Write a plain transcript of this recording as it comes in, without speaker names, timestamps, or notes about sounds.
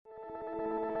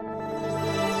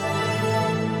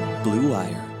Blue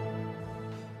Wire.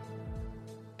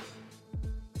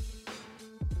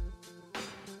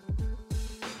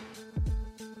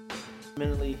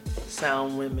 Mentally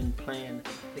sound women playing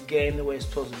the game the way it's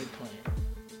supposed to be playing.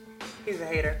 He's a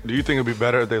hater. Do you think it'd be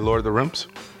better if they lowered the rims?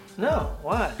 No,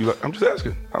 why? I'm just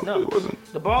asking. No, It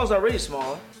wasn't. the ball's already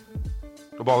smaller.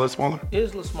 The ball is smaller? It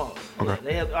is a little smaller. Okay. Yeah,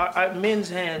 they have our men's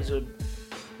hands are,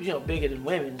 bigger than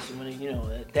women's when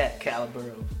at that caliber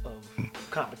of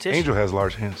competition. Angel has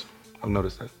large hands. I've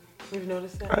noticed that. You've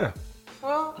noticed that? Yeah.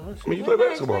 Well, I mean, you play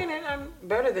basketball. I'm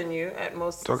better than you at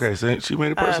most. It's okay. So she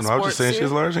made it personal. I was just saying she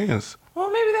has large hands. Well,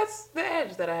 maybe that's the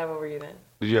edge that I have over you then.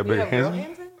 Did you have bigger hands? Real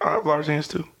hands then? I have large hands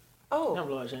too. Oh. I have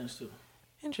large hands too.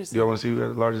 Interesting. Y'all want to see who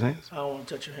has the largest hands? I don't want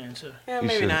to touch your hand, sir. Yeah, You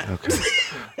maybe should. not. Okay.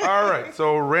 All right.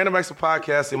 So, Random Acts of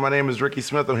Podcasting. My name is Ricky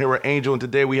Smith. I'm here with Angel, and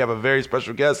today we have a very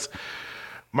special guest.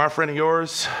 My friend of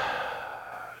yours.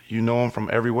 You know him from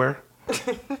everywhere.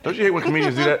 Don't you hate when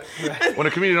comedians do that? Right. When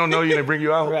a comedian don't know you and they bring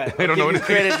you out, right. They don't know anything.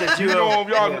 Credits that you know him.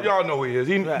 Yeah. Y'all know who he is.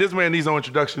 Right. This man needs no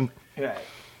introduction. Right.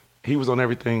 He was on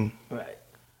everything. Right.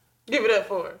 Give it up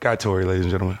for her. Guy Torry, ladies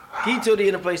and gentlemen. Guy Torry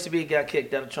in a place to be got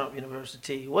kicked out of Trump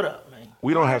University. What up, man?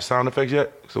 We don't have sound effects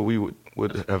yet, so we would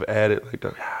have added like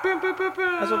that.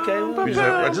 That's okay.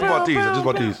 I just bought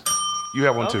these. You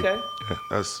have one too. Okay. Yeah,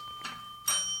 that's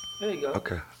There you go.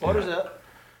 okay. Orders up.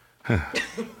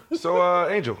 So,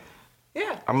 Angel.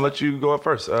 Yeah. I'm gonna let you go up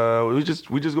first. We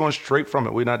just going straight from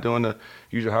it. We're not doing the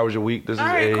usual "How was your week?" This is All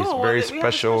right, a cool. very We have a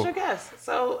special. special guest.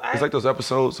 So It's like those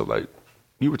episodes of like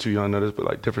you were too young to know this, but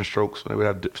like Different Strokes. They would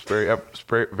have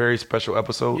very special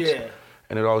episodes. Yeah.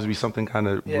 And it'd always be something kind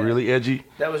of Yeah. really edgy.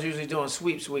 That was usually doing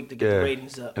sweeps week to get the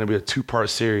ratings up. And it'd be a 2-part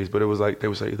series, but it was like they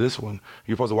would say this one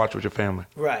you're supposed to watch with your family.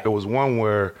 Right. There was one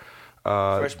where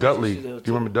Dudley. Do you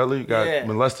remember Dudley? Got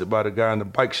molested by the guy in the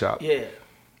bike shop. Yeah.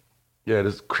 Yeah,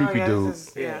 this creepy dude.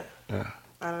 Yeah. Yeah.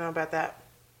 I don't know about that.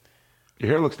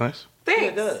 Your hair looks nice. Thanks. Yeah,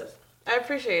 it does. I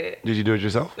appreciate it. Did you do it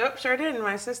yourself? Nope, sure did.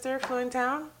 My sister flew in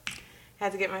town.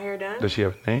 Had to get my hair done. Does she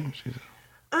have a name?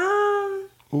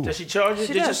 Ooh. Does she charge you?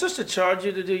 She Did your does. sister charge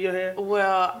you to do your hair?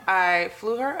 Well, I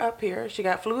flew her up here. She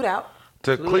got flued out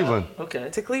To Flew Cleveland. out. Okay.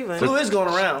 to Cleveland. Flu is going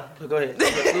around. But go ahead.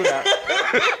 Flew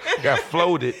out. Got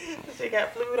floated. She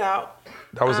got flued out.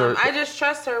 That was her. I just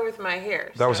trust her with my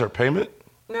hair. That was her payment.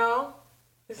 No,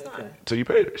 it's not. So you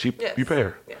paid her. Yes. You pay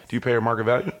her. Yes. Do you pay her market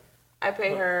value? I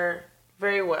pay her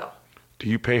very well. Do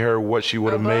you pay her what she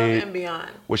would have Above made? and beyond.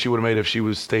 What she would have made if she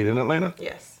was stayed in Atlanta?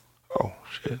 Yes. Oh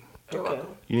shit. You're Okay.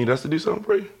 welcome. You need us to do something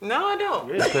for you? No, I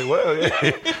don't. Okay, well,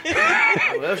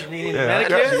 yeah. What else you need? Yeah, I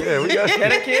got you. Medicare? Yeah, we got you.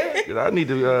 Medicare? I need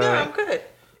to. No, I'm good.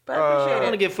 But I I want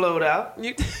appreciate to get flowed out.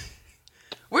 it.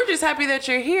 We're just happy that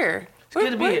you're here. It's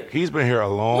good to be here. He's been here a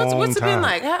long What's it time. been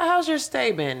like? How's your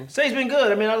stay been? Stay's been good.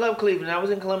 I mean, I love Cleveland. I was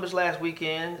in Columbus last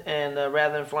weekend, and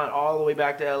rather than flying all the way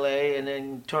back to LA and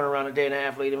then turn around a day and a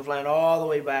half later and flying all the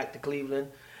way back to Cleveland,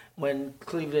 when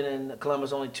Cleveland and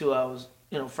Columbus only 2 hours,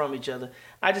 from each other,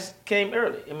 I just came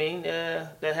early. I mean,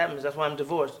 that happens. That's why I'm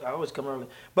divorced. I always come early.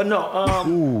 But no,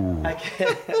 I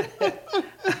can't.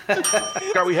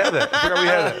 Forgot we had that.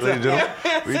 Ladies and gentlemen.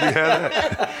 We do have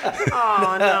that.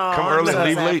 Oh no! Come early, I'm so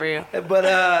leave sad late. for you.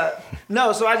 But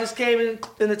no, so I just came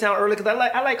into town early because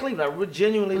I like Cleveland. I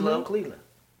genuinely love Cleveland.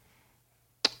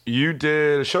 You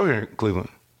did a show here in Cleveland,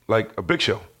 like a big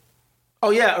show. Oh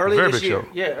yeah, early Very this big year. show.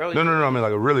 Yeah, early. No. I mean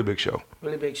like a really big show.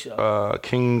 Really big show.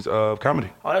 Kings of Comedy.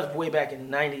 Oh, that was way back in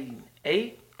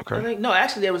 '98. Okay. I think. No,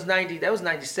 actually, that was '90. That was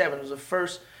 '97. It was the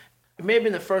first. It may have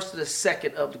been the first or the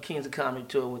second of the Kings of Comedy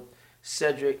tour with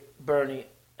Cedric, Bernie,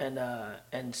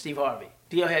 and Steve Harvey.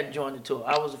 DL hadn't joined the tour.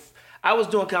 I was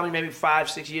doing comedy maybe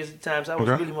 5-6 years at the time, so I was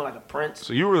really more like a prince.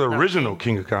 So you were the original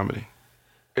King of Comedy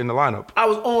in the lineup. I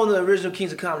was on the original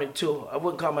Kings of Comedy tour. I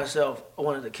wouldn't call myself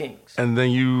one of the kings. And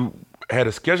then you had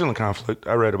a scheduling conflict.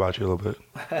 I read about you a little bit.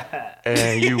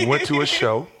 And you went to a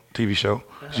show, TV show.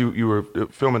 You were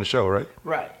filming a show, right?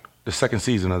 Right. The second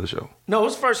season of the show. No, it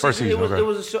was first season. season, okay. It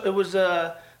was a show. It was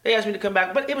they asked me to come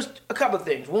back, but it was a couple of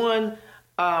things. One,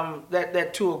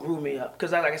 that tour grew me up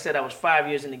because, like I said, I was 5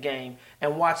 years in the game,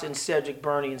 and watching Cedric,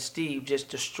 Bernie, and Steve just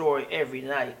destroy every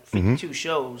night, 52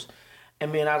 shows,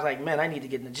 and I was like, man, I need to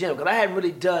get in the gym because I hadn't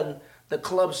really done the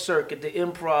club circuit, the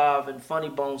improv and funny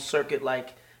bone circuit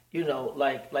like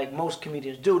most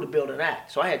comedians do to build an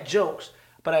act. So I had jokes,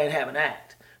 but I didn't have an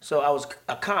act. So I was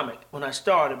a comic when I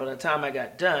started. By the time I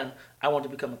got done, I wanted to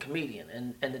become a comedian.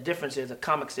 And the difference is a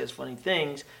comic says funny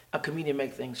things, a comedian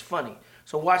makes things funny.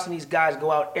 So watching these guys go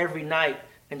out every night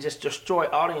and just destroy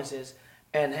audiences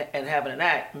and having an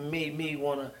act made me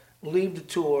want to leave the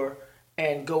tour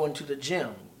and go into the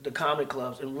gym, the comedy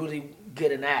clubs, and really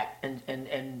get an act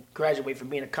and graduate from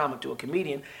being a comic to a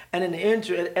comedian. And in the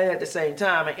and at the same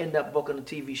time, I ended up booking a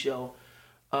TV show.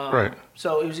 Right.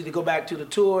 So it was either go back to the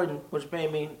tour, and which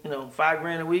paid me,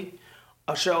 $5,000 a week,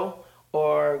 a show,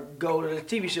 or go to the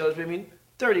TV show, which paid me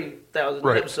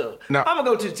 $30,000 an episode. Now, I'm gonna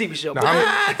go to the TV show.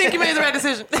 I think you made the right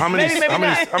decision. How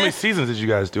many seasons did you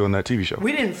guys do on that TV show?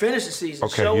 We didn't finish the season.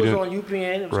 Okay, the show was on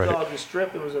UPN. It was called The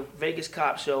Strip. It was a Vegas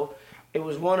cop show. It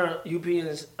was one of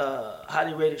UPN's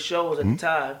highly rated shows at the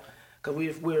time,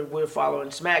 because we're following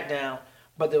SmackDown.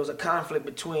 But there was a conflict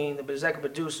between the executive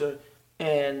producer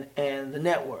and the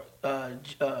network.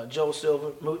 Joe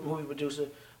Silver, movie producer,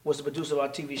 was the producer of our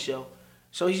TV show.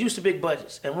 So he's used to big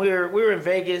budgets, and we were in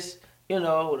Vegas. With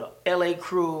a LA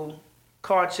crew,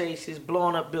 car chases,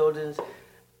 blowing up buildings.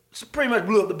 So pretty much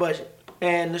blew up the budget.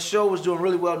 And the show was doing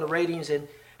really well in the ratings, and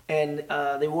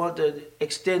they wanted to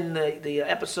extend the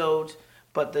episodes,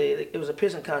 but it was a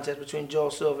pissing contest between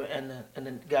Joel Silver and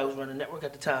the guy who was running the network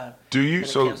at the time.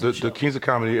 So the Kings of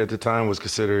Comedy at the time was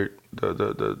considered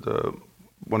the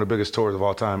one of the biggest tours of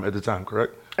all time at the time,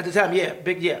 correct? At the time, yeah.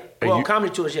 Big, yeah. Well,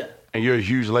 comedy tours, yeah. And you're a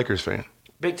huge Lakers fan.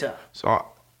 Big time. So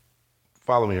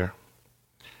follow me here.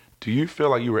 Do you feel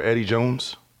like you were Eddie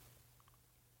Jones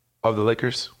of the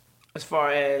Lakers? As far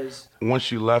as?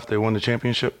 Once you left, they won the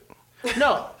championship?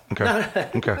 No. Okay.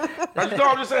 Okay.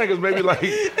 I'm just saying, because maybe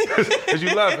because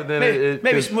you left and then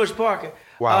maybe Smush Parker.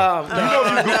 Wow.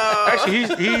 Actually,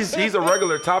 he's a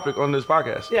regular topic on this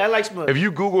podcast. Yeah, I like Smush. If you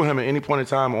Google him at any point in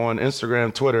time on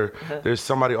Instagram, Twitter, there's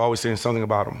somebody always saying something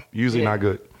about him. Usually not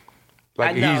good.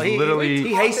 Like I know. He's literally.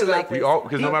 He hates the Lakers.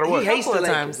 Because no matter what. He hates the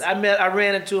Lakers. I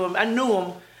ran into him. I knew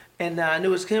him. And I knew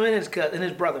it was him and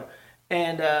his brother.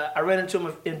 And I ran into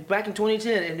him back in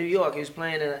 2010 in New York. He was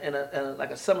playing in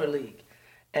a summer league.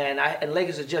 And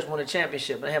Lakers had just won a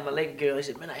championship. And I had my Laker girl. He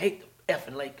said, "Man, I hate the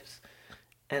effing Lakers."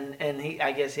 And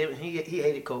I guess he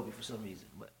hated Kobe for some reason.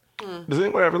 But does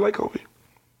anybody ever like Kobe?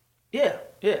 Yeah.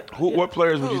 What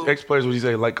ex-players would you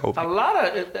say like Kobe? A lot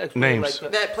of names.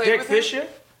 Like that played Derek with Fisher.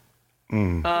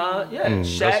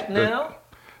 Shaq now.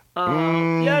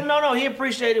 He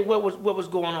appreciated what was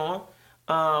going on.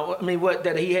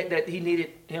 That he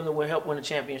needed him to help win the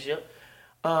championship.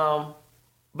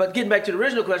 But getting back to the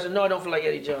original question, no, I don't feel like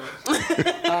Eddie Jones.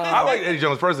 I like Eddie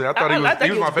Jones personally. I thought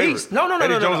he was my favorite. No.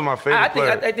 Eddie Jones is my favorite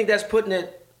player. I think that's putting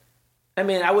it. I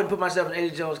wouldn't put myself in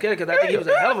Eddie Jones' category, because I think he was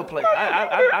a hell of a player.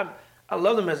 I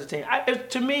loved him as a team.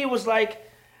 To me, it was like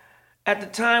at the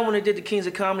time when they did the Kings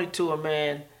of Comedy tour,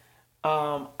 man.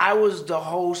 I was the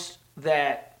host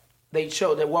that they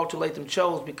chose, that Walter Latham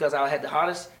chose, because I had the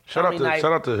hottest comedy night.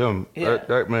 Shout out to him. Yeah.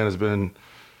 That man has been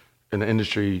in the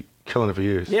industry killing it for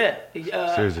years. Yeah.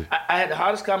 Seriously. I had the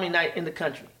hottest comedy night in the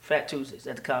country, Fat Tuesdays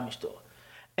at the Comedy Store.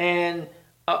 And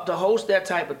to host that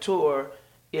type of tour,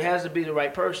 it has to be the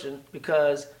right person,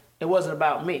 because it wasn't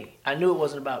about me. I knew it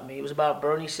wasn't about me. It was about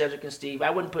Bernie, Cedric, and Steve.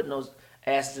 I wasn't putting those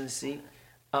asses in the seat.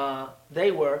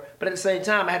 They were, but at the same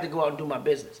time, I had to go out and do my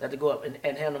business. I had to go up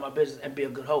and handle my business and be a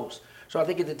good host. So I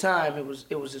think at the time it was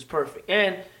just perfect.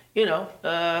 And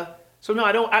so no,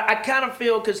 I don't. I kind of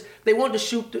feel, because they wanted to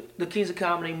shoot the Kings of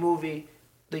Comedy movie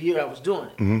the year I was doing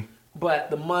it, but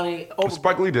the money.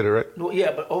 Spike Lee did it, right? Well,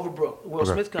 yeah, but Overbrook, Will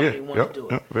Smith company wanted to do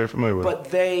it. Yeah, very familiar with it.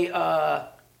 But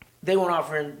they weren't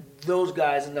offering those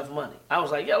guys enough money. I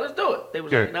was like, yeah, let's do it. They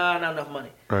was like, nah, not enough money.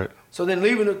 Right. So then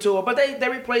leaving the tour, but they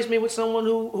replaced me with someone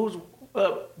who's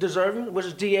deserving, which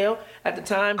is DL at the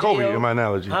time. Kobe DL, in my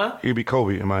analogy. Huh? He'd be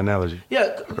Kobe in my analogy.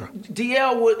 Yeah,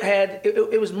 DL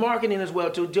it was marketing as well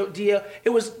too. DL,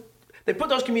 they put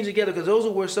those comedians together because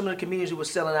those were some of the comedians who were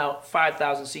selling out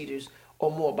 5,000 seaters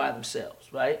or more by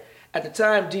themselves, right? At the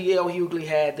time, DL Hughley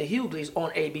had the Hughleys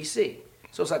on ABC.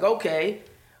 So it's like, okay,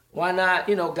 why not,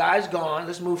 Guy's gone,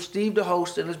 let's move Steve to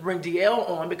host and let's bring DL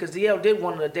on, because DL did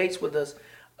one of the dates with us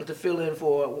to fill in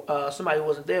for somebody who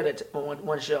wasn't there on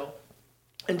one show.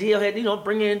 And DL had,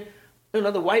 bring in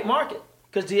the white market,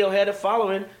 because DL had a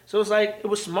following. So it's like, it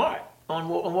was smart on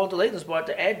Walter Latham's part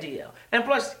to add DL. And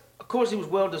plus, of course, he was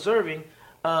well deserving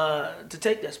to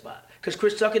take that spot, because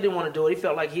Chris Tucker didn't want to do it. He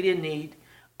felt like he didn't need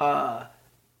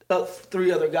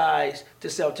 3 other guys to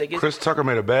sell tickets. Chris Tucker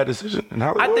made a bad decision in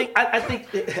Hollywood? I think.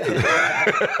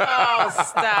 Oh,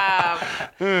 stop.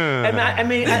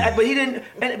 But he didn't,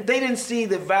 and they didn't see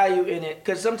the value in it,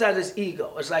 because sometimes it's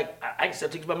ego. It's like, I can sell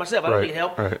tickets by myself. I don't need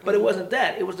help. Right. But it wasn't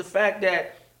that. It was the fact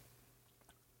that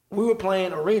we were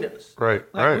playing arenas. Right.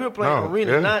 We were playing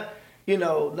arenas,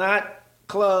 not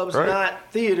clubs,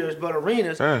 not theaters, but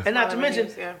arenas. Yeah. And not to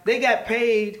mention, they got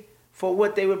paid for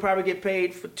what they would probably get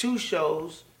paid for 2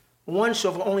 shows, 1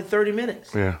 show for only 30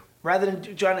 minutes. Yeah. Rather than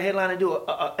trying to headline and do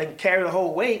and carry the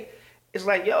whole weight, it's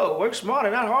like, yo, work smarter,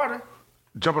 not harder.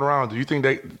 jumping around, do you think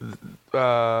they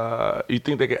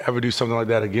could ever do something like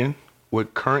that again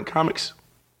with current comics?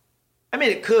 I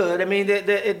mean, it could. I mean,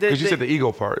 Because you said the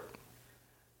ego part.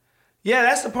 Yeah,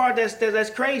 that's the part that's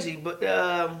crazy. But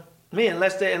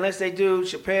unless they do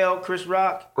Chappelle, Chris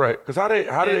Rock, Right? Because how did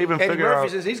they even Eddie figure Murphy,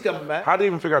 out? since he's coming back. How did they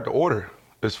even figure out the order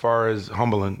as far as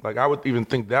humbling? Like I would even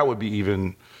think that would be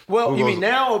even. Well, you mean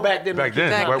now or back then? Back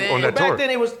then, Back right, then. on that Back tour. then,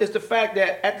 it's the fact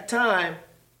that at the time,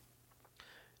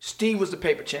 Steve was the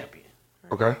paper champion.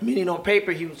 Okay. Meaning on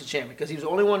paper, he was the champion because he was the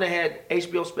only one that had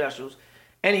HBO specials,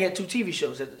 and he had 2 TV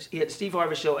shows. He had the Steve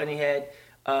Harvey Show, and he had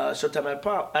Showtime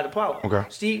at Apollo.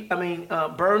 Okay.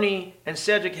 Bernie and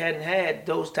Cedric hadn't had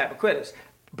those type of credits.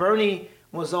 Bernie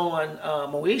was on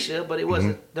Moesha, but it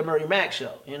wasn't the Murray Mack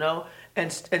Show, you know.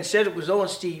 And Cedric was on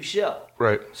Steve's show.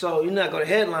 Right. So you're not going to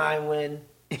headline when.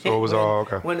 So it was all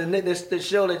okay. When the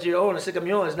show that you're on, the sitcom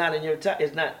you're on, is not in your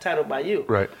is not titled by you.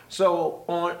 Right. So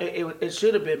it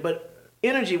should have been, but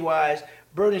energy wise,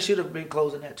 Bernie should have been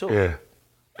closing that tour. Yeah.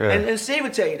 Yeah. And Steve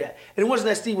would tell you that. And it wasn't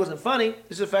that Steve wasn't funny.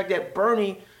 It's the fact that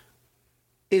Bernie,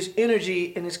 his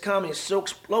energy and his comedy is so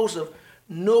explosive.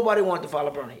 Nobody wanted to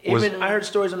follow Bernie. Even I heard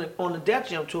stories on the Def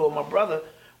Jam tour. My brother,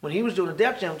 when he was doing the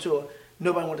Def Jam tour,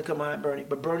 nobody wanted to come behind Bernie,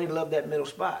 but Bernie loved that middle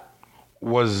spot.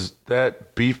 Was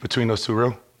that beef between those two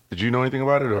real? Did you know anything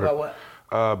about it? Or, About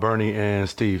what? Bernie and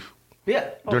Steve. Yeah.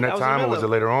 During that time, or was it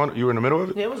later on? You were in the middle of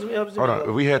it? Yeah, it was. Hold on.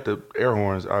 If we had the air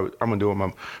horns, I'm gonna do it.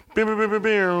 My.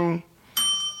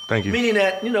 Thank you. Meaning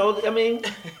that, I mean,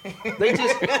 they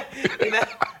just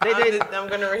I'm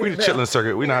gonna read We the chilling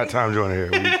circuit. We not time joining here.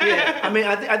 yeah. I mean,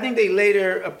 I think they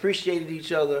later appreciated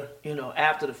each other,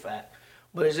 after the fact.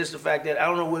 But it's just the fact that I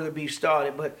don't know where the beef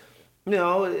started, but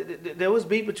there was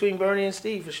beef between Bernie and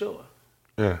Steve for sure.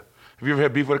 Yeah. Have you ever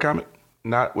had beef with a comic?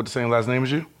 Not with the same last name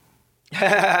as you?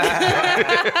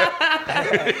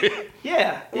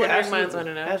 Yeah, minds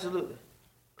wanna know. Absolutely.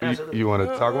 You want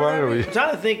to talk about it? Or I'm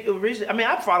trying to think. I mean,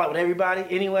 I fall out with everybody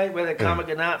anyway, whether comic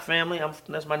or not. Family.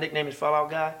 That's my nickname is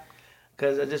Fallout Guy,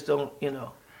 because I just don't,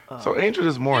 So Angel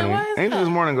this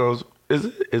morning, goes, is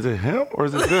it him or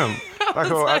is it them?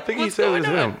 I think he said it's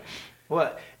him.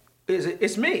 What? Is it?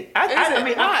 It's me.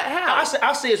 How?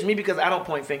 I'll say it's me because I don't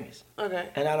point fingers. Okay.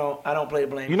 And I don't play the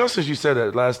blame. Since you said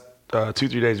that last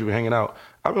 2-3 days we were hanging out,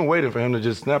 I've been waiting for him to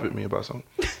just snap at me about something.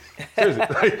 Seriously,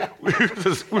 we were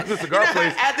just a cigar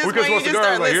place. At this we point, you smoke just cigars,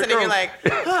 start listening. You're here like,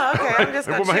 oh, okay, I'm just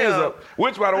and gonna put my hands chill. up.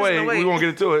 Which, by the way, we won't get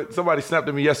into it. Somebody snapped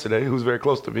at me yesterday, who's very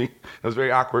close to me. It was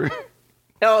very awkward.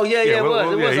 Oh yeah, it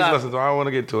was. He's awkward. listening, so I don't want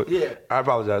to get into it. Yeah. I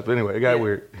apologize, but anyway, it got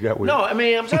weird. No, I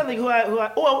mean, I'm trying to think who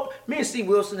I. Well, me and Steve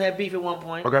Wilson had beef at one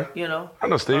point. Okay. I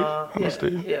know Steve. I know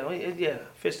Steve. Yeah,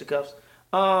 fisticuffs.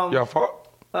 Y'all fought?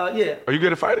 Yeah. Are you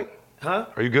good at fighting? Huh?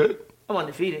 Are you good? I'm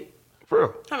undefeated. For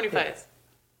real? How many fights?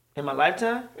 In my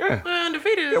lifetime? Yeah.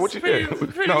 Undefeated is What you did?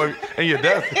 pretty. No, and your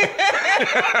death.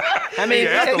 I mean, Yeah,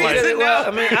 afterlife.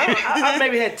 I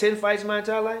maybe had 10 fights in my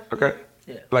entire life. Okay.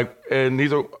 Yeah. And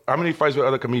these are how many fights with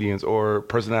other comedians or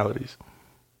personalities?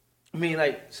 I mean,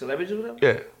 like celebrities or whatever?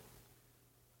 Yeah.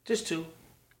 Just 2.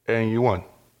 And you won.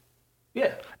 Yeah.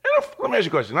 And let me ask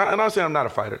you a question. I'm not saying I'm not a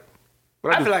fighter,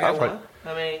 but I feel like I fight. won.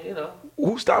 I mean,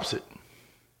 Who stops it?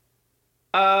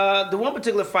 The one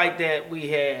particular fight that we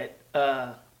had,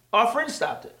 our friend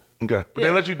stopped it. Okay, but Yeah.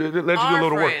 they let you do a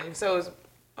little work, So it's It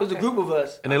was a group of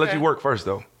us. and they let you work first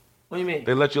though. What do you mean?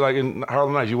 They let you in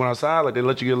Harlem Nights. You went outside, they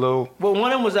let you get a little. Well,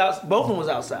 one of them was out. Both of them was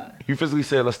outside. You physically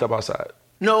said, "Let's step outside."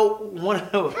 No, one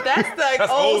of them. that's like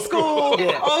That's old old school. school.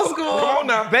 Yeah. Old school. Come on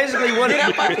now. Basically, one Get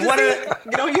of up off your one of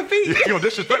seat. Get on your feet. You don't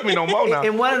disrespect me no more now.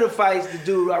 in one of the fights, the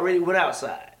dude already went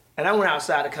outside, and I went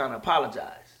outside to kind of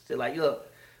apologize. Said like, "Look,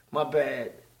 my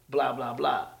bad, blah blah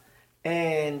blah,"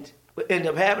 and what ended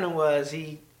up happening was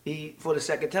he for the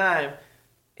second time,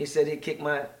 he said he'd kick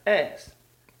my ass,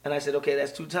 and I said, "Okay,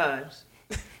 that's 2 times."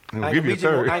 I'm I gonna give you a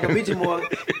third. I ain't gonna beat you more.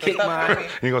 Kick my. You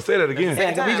ain't gonna say that again. Yeah, I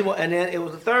ain't gonna beat you more. And then it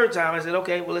was the 3rd time. I said,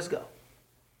 "Okay, well, let's go."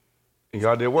 And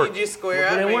y'all did work. You just square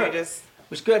Well, up it and worked. you just. It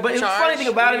was good, but the Charge, funny thing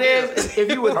about it what do you is,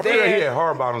 if you were I feel like he there, had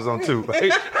hard bottoms on too.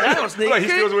 Like, I don't sneak. like he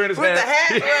still was wearing his With the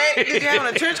hat. hat, right? Did you have on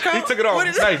a trench coat? He took it off What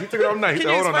is nice. He took it off nice. He Can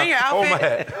said, you "Hold on explain your now. Hold my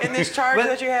outfit hat." in this charge But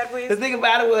that you had, please? The thing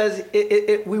about it was,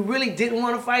 we really didn't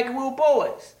want to fight because we were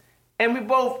boys, and we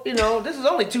both, this is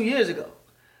only 2 years ago.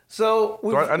 So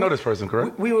I know this person,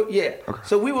 correct? We were, yeah. Okay.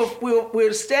 So we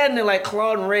were standing there like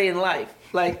Claude and Ray in life.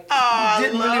 Like I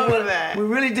we love want that. we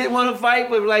really didn't want to fight,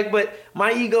 but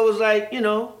my ego was like,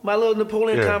 my little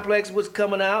Napoleon Yeah. complex was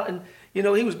coming out, and he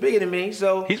was bigger than me.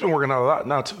 So He's been working out a lot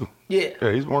now too. yeah.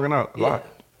 Yeah, he's been working out a lot.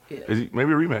 Yeah. Is he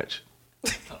maybe a rematch?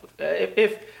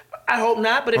 If I hope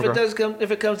not, but if Okay. it does come, if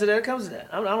it comes to that, it comes to that.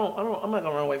 I'm not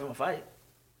gonna run away from a fight.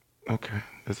 Okay,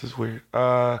 this is weird.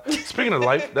 Speaking of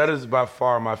Life, that is by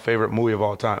far my favorite movie of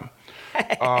all time.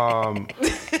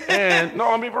 And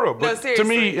no, I mean for real. But to seriously.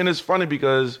 me, and it's funny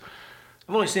because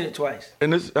I've only seen it twice.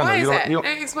 and this. Why is that? You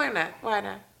don't, Explain that. Why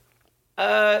not?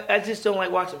 I just don't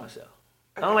like watching myself.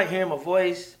 I don't like hearing my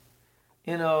voice.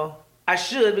 You know, I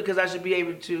should because I should be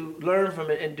able to learn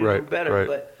from it and do better.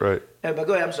 But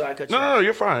go ahead. I'm sorry, I cut you off. No,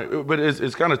 you're fine. But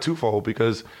it's kind of twofold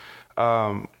because,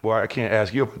 well, I can't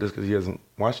ask you about this because he hasn't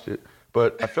watched it.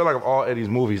 But I feel like of all Eddie's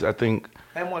movies, I think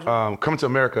Coming to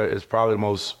America is probably the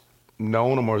most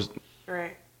known or most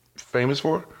famous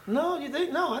for. No, you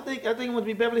think? No, I think it would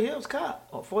be Beverly Hills Cop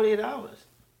or 48 Hours.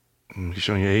 You're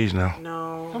showing your age now.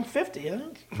 No. I'm 50. I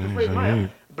think.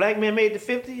 Black man made the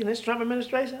 50 in this Trump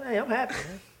administration. Hey, I'm happy.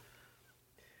 Man.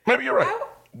 Maybe you're right.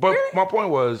 But my point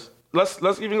was, let's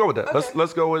even go with that. Okay.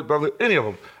 Let's go with Beverly. Any of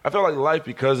them. I feel like Life,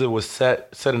 because it was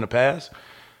set in the past,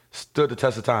 stood the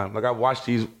test of time. Like I watched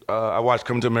these. I watched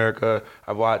Coming to America.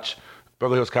 I watched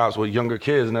Beverly Hills Cops with younger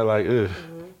kids, and they're like, ugh.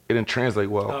 It didn't translate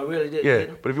well. Oh, it really did.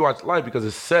 Yeah, but if you watch Life, because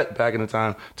it's set back in the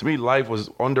time, to me, Life was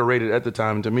underrated at the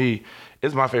time. To me,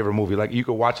 it's my favorite movie. Like you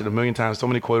could watch it a million times. So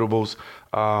many quotables.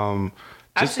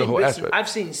 Just the whole aspect. I've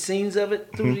seen scenes of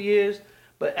it through the years,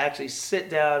 but actually sit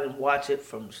down and watch it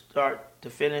from start to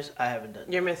finish, I haven't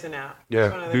done. You're missing out. Yeah,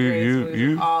 it's one of the greatest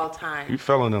movies of all time. You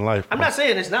fell in Life. I'm not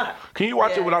saying it's not. Can you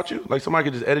watch it without you? Like somebody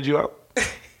could just edit you out.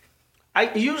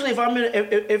 I usually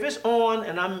if it's on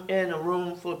and I'm in a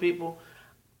room full of people,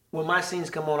 when my scenes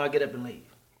come on, I'll get up and leave.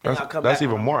 And I'll come That's back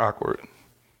even on. more awkward.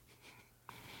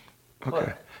 Okay.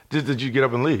 What? Just did you get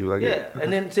up and leave? Like Yeah,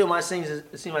 and then until my scene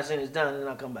is done, and then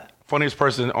I'll come back. Funniest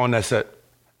person on that set.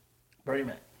 Bernie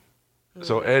Mac.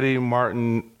 So Eddie,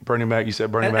 Martin, Bernie Mac. You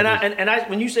said Bernie Mac. And I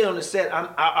when you say on the set,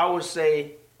 I would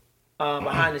say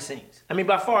behind the scenes. I mean,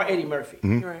 by far Eddie Murphy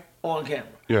on camera.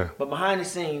 Yeah. But behind the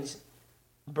scenes,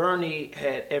 Bernie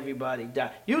had everybody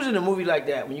die. Usually in a movie like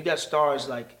that, when you got stars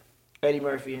like Eddie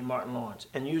Murphy and Martin Lawrence,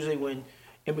 and usually when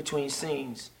in between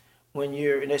scenes, when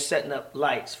they're setting up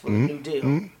lights for the new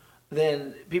deal,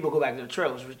 then people go back to the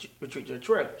trailers, retreat to the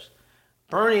trailers.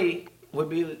 Bernie would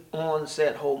be on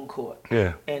set holding court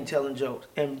and telling jokes,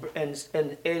 and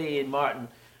Eddie and Martin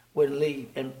would leave,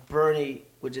 and Bernie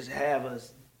would just have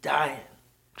us dying,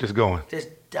 just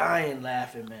dying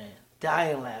laughing, man,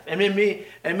 dying laughing. And then me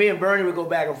and Bernie would go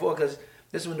back and forth because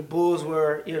this is when the Bulls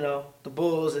were, the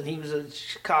Bulls, and he was in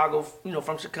Chicago,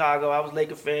 from Chicago. I was a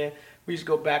Laker fan. We used to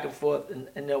go back and forth,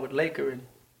 and there with Laker and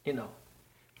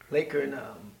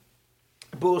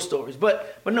Bull stories.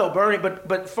 But no, Bernie.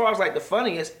 But as far as like the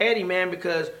funniest, Eddie, man,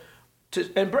 because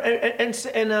Bernie was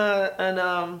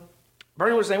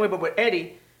the same way. But with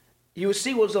Eddie, you would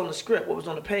see what was on the script, what was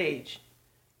on the page,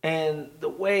 and the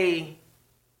way,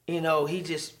 he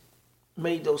just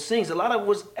made those scenes. A lot of it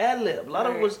was ad-lib. A lot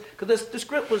of it was, because the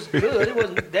script was good. It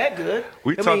wasn't that good.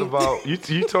 We talked about, you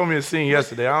told me a scene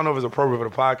yesterday. I don't know if it's appropriate for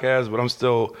the podcast, but I'm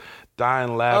still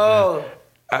dying laughing.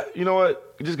 You know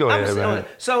what? Just go ahead, man.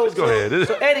 Just go ahead.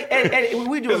 So Eddie,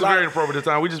 we do a lot. It's very appropriate this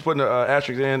time. We just put an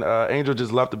asterisk in. Angel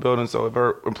just left the building, so if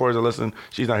her employees are listening,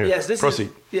 she's not here. Yes,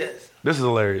 Proceed. Yes. This is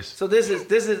hilarious. So this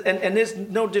is, and there's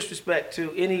no disrespect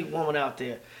to any woman out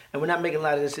there, and we're not making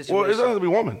light of this situation. Well, it doesn't have to be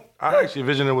woman. I actually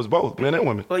envisioned it was both men and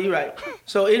women. Well, you're right.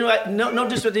 So anyway, no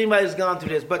disrespect to anybody who's gone through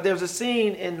this, but there's a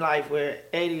scene in Life where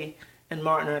Eddie and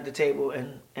Martin are at the table,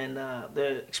 and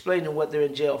they're explaining what they're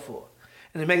in jail for,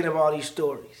 and they're making up all these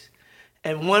stories.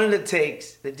 And one of the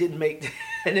takes that didn't make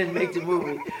the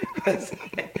movie was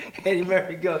Eddie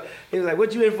Murphy he was like,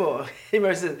 "What you in for?" Eddie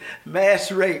Murphy says,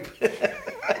 "Mass rape."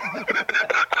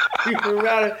 we were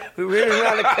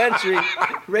around the country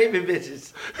raping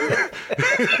bitches.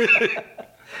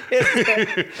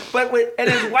 And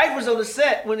his wife was on the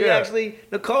set when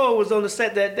Nicole was on the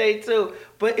set that day too.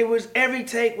 But every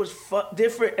take was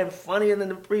different and funnier than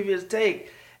the previous take.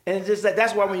 And it's just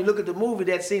that's why when you look at the movie,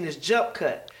 that scene is jump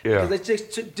cut. Yeah. Because they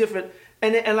just took different,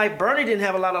 and like Bernie didn't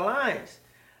have a lot of lines.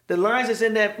 The lines that's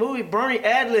in that movie, Bernie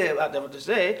ad-lib, I don't know what to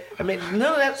say. I mean,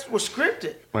 none of that was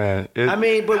scripted. Man,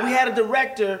 but we had a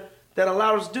director that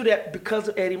allowed us to do that because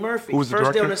of Eddie Murphy. Who's the First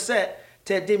director? day on the set,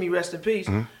 Ted Demme, rest in peace.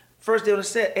 Mm-hmm. First day on the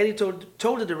set, Eddie told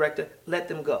the director, let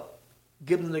them go.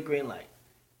 Give them the green light.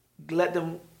 Let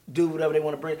them do whatever they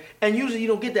want to bring. And usually you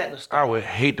don't get that in the story. I would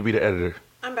hate to be the editor.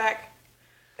 I'm back.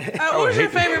 What was your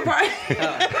favorite part?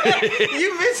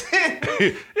 You mentioned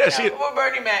well,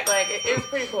 Bernie Mac. Like it was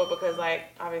pretty cool because, like,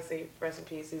 obviously, rest in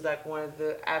peace. He's like one of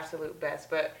the absolute best.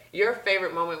 But your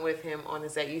favorite moment with him on the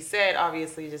set? You said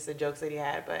obviously just the jokes that he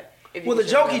had, but the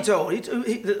joke he told.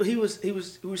 He was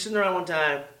sitting around one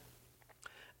time,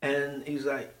 and he was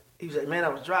like, man, I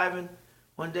was driving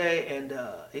one day, and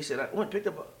he said, I went and picked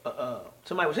up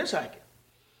somebody was hitchhiking,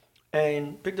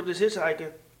 and picked up this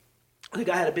hitchhiker. The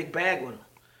guy had a big bag with him,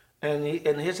 and the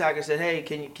hitchhiker said, "Hey,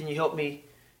 can you help me,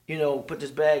 put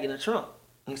this bag in the trunk?"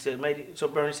 And he said, "Maybe." So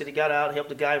Bernie said he got out and helped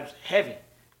the guy. It was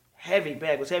heavy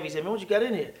bag was heavy. He said, "Man, what you got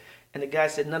in here?" And the guy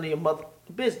said, "None of your mother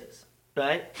business."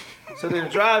 Right? So they're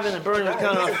driving, and Bernie was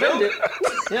kind of offended.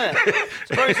 Yeah.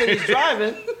 So Bernie said he's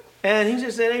driving, and he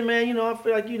just said, "Hey man, I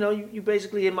feel like you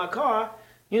basically in my car.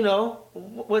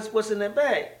 What's in that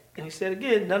bag?" And he said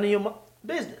again, "None of your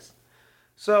business."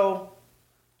 So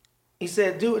he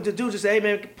said, the dude just said, "Hey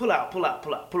man, pull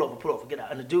over, get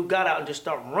out." And the dude got out and just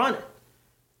started running,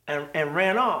 and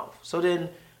ran off. So then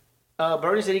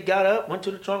Bernie said he got up, went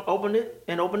to the trunk, opened it,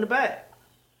 and opened the bag.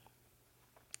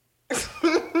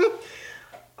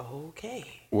 Okay.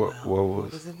 What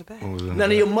was in the bag?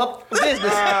 None of your business.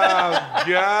 Oh,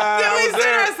 God. Did we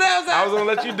set ourselves up? I was going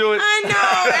to let you do it. I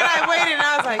know. And I waited and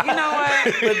I was like, you know what?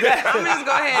 I'm just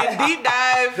go ahead and deep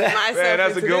dive myself Man,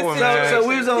 that's into a good this one, situation. man. So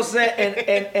we was on set,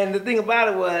 and the thing about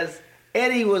it was,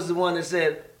 Eddie was the one that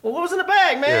said, "Well, what was in the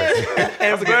bag, man?" Yeah.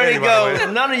 And Bernie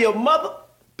goes, "None of your mother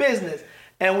business."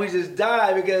 And we just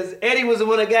died because Eddie was the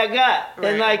one that got. Right,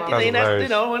 And like, wow.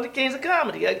 that's one of the kings of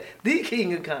comedy, like the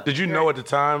king of comedy. Did you know at the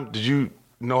time, did you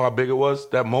know how big it was?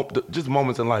 Just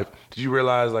moments in life. Did you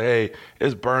realize, like, hey,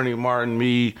 it's Bernie, Martin,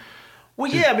 me?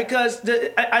 Well, yeah, because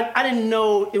I didn't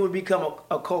know it would become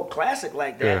a cult classic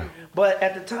like that. Yeah. But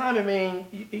at the time, I mean,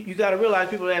 you got to realize,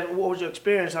 people ask, what was your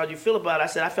experience? How did you feel about it? I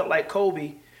said, I felt like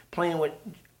Kobe playing with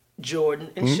Jordan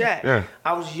and Shaq. Yeah.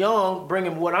 I was young,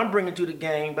 bringing what I'm bringing to the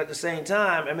game, but at the same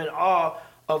time, I'm in awe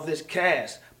of this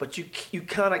cast. But you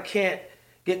kind of can't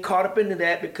get caught up into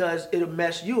that because it'll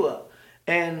mess you up.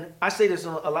 And I say this in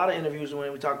a lot of interviews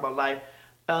when we talk about life.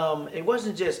 It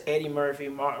wasn't just Eddie Murphy,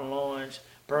 Martin Lawrence,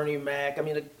 Bernie Mac. I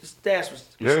mean, the stats was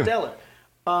stellar.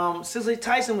 Cicely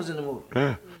Tyson was in the movie.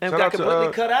 Yeah. And Shout got out to,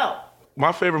 completely cut out.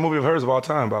 My favorite movie of hers of all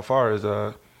time, by far, is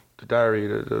The Diary,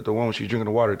 the one when she's drinking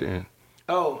the water at the end.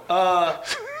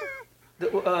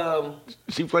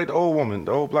 She played the old woman,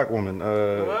 the old black woman.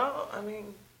 Well, I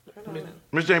mean, I don't know.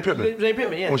 Miss Jane Pittman. Jane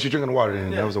Pittman, yeah. When she's drinking the water at the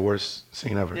end, that was the worst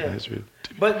scene ever in history.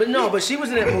 But she was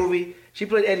in that movie. She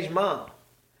played Eddie's mom.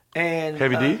 And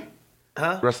Heavy D?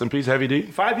 Huh? Rest in peace, Heavy D?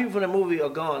 5 people from the movie are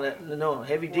gone. No,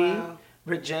 Heavy D, Wow.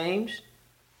 Rick James,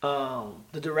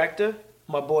 the director,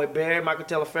 my boy Bear, Michael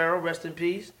Teleferro, rest in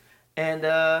peace. And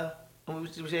we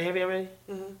say Heavy already?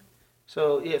 Mm-hmm.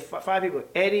 So yeah, 5 people.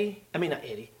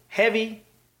 Heavy,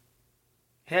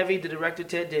 the director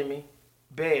Ted Demme,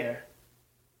 Bear,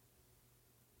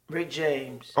 Rick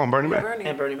James, Oh, and Bernie Mac. Bernie.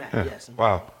 and Bernie Mac. Yeah. Yes.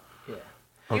 Wow. Yeah.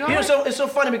 Okay. So it's so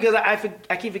funny because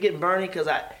I keep forgetting Bernie because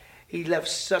he left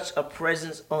such a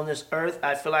presence on this earth.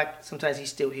 I feel like sometimes he's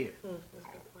still here. That's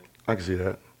a good point. I can see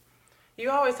that. You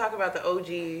always talk about the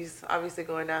OGs, obviously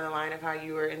going down the line of how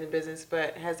you were in the business,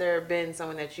 but has there been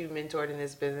someone that you mentored in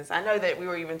this business? I know that we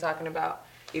were even talking about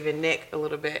even Nick a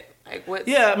little bit. Like what's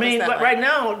Yeah, I mean, what's that like? right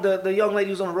now the young lady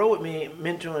who's on the road with me,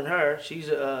 mentoring her, she's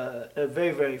a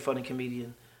very, very funny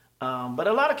comedian. But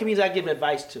a lot of comedians I give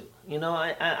advice to.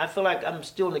 I feel like I'm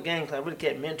still in the game because I really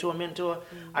can't mentor.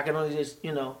 Mm-hmm. I can only just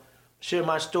share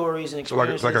my stories and So like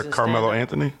experiences. a and Carmelo stand-up.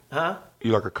 Anthony? Huh?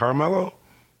 You like a Carmelo?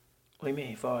 What do you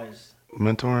mean, as far as?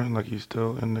 Mentoring? Like you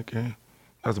still in the game?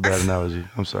 That's a bad analogy.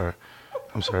 I'm sorry.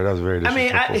 That was very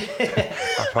disrespectful.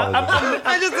 I apologize.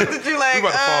 I just looked at you like, We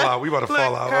about to fall out. We about to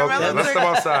fall out. Carmelo Okay, let's step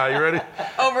outside. You ready?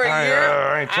 over a year.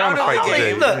 I ain't trying to I fight don't know.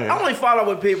 today. Look, Yeah. I only follow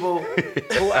with people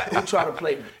who try to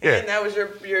play me. Yeah. And that was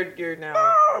your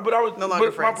now. But I was. No longer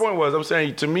But my friends. point was, I'm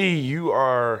saying to me, you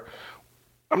are.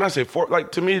 I'm not saying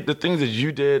to me, the things that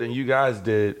you did and you guys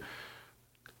did,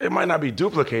 it might not be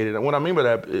duplicated. And what I mean by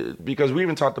that, because we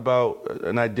even talked about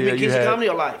an idea You mean you Kings of had. Comedy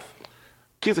or Life?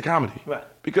 Kings of Comedy. Right.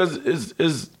 Because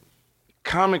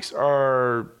comics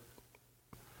are.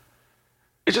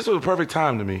 It's just a perfect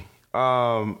time to me.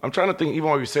 I'm trying to think, even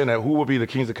while you're saying that, who would be the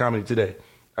Kings of Comedy today?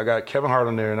 I got Kevin Hart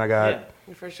on there, and I got.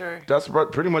 Yeah. For sure. That's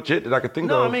pretty much it that I could think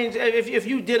No, of. I mean, if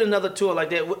you did another tour like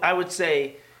that, I would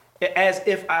say, as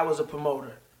if I was a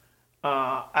promoter,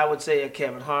 I would say a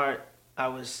Kevin Hart. I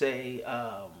would say,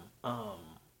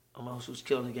 who's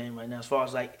killing the game right now, as far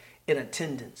as like in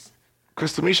attendance.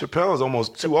 Because to me, Chappelle is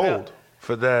almost too Chappelle. old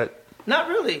for that. Not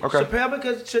really. Okay. Chappelle,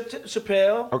 because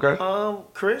Chappelle. Okay.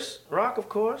 Chris Rock, of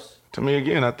course. To me,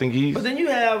 again, I think he's. But then you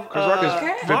have Chris Rock is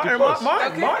 50 Martin. plus.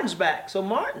 Martin. Okay. Martin's back. So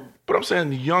Martin. But I'm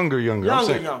saying younger. Younger.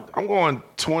 I'm going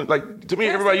 20. Like to me,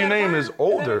 Cat everybody you still got name hair? is Is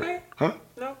older, that okay? huh?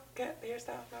 No, cat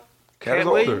hairstyle. No. Cat is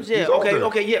Williams, older. yeah. He's Okay. older.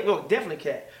 Okay. Yeah. Well, definitely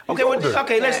Cat. Okay. older.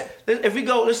 Okay. Cat. If we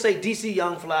go, let's say DC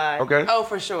Young Fly. Okay. Oh,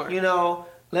 for sure.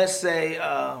 Let's say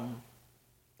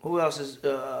Who else is?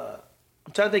 I'm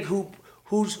trying to think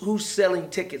who's selling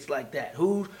tickets like that.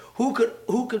 Who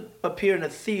could appear in a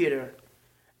theater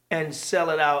and sell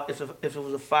it out if it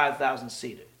was a 5,000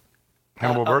 seater?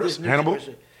 Hannibal Buress. Hannibal.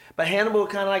 But Hannibal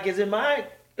kind of like is in my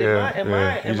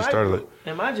generation.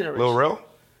 Lil Rel.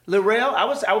 Lil Rel. I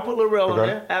would put Lil Rel on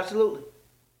there. Absolutely.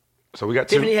 So we got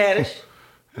Tiffany two. Haddish.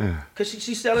 Yeah. Cause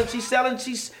she's putting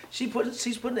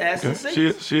ass in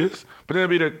seats. She is. But then it'd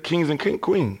be the Kings and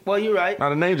Queen. Well, you're right. Now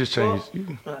the name just changed.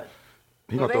 Right.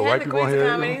 You gonna throw white people on here?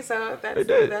 Comedy, so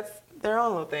that's their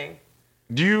own little thing.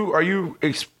 Are you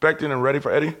expecting and ready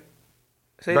for Eddie?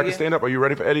 Back in stand up? Are you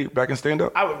ready for Eddie back in stand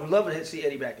up? I would love to see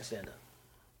Eddie back in stand up.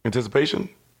 Anticipation?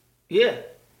 Yeah.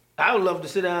 I would love to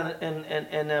sit down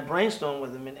and brainstorm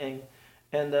with him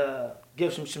and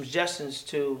give some suggestions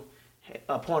to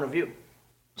a point of view.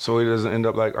 So he doesn't end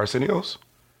up like Arsenio's?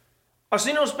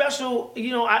 Arsenio special,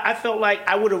 I felt like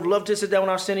I would have loved to sit down with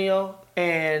Arsenio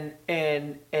and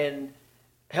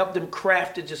help them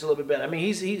craft it just a little bit better. I mean,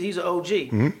 he's an OG.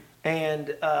 Mm-hmm.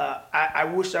 And I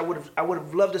wish I would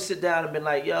have loved to sit down and been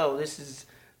like, yo, this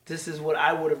is what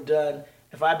I would have done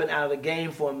if I'd been out of the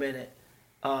game for a minute.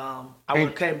 I would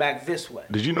have came back this way.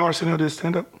 Did you know Arsenio did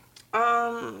stand up?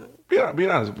 Be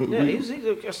honest.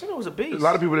 Yeah, Arsenio was a beast. A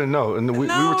lot of people didn't know, and we were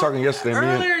talking yesterday.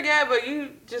 Earlier, but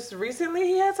you just recently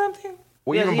he had something.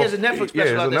 Well, he has a Netflix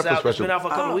special out that's out. It's been out for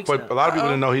a couple of weeks But now. a lot of people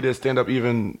didn't know he did stand up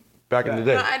even back in the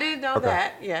day. No, I didn't know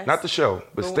that. Yes. Not the show,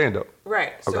 but stand up.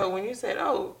 Right. Okay. So when you said,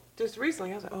 just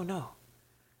recently, I was like, oh no.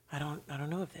 I don't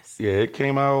know of this. Yeah, it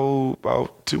came out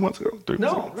about 2 months ago, 3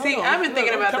 months ago. See, I've been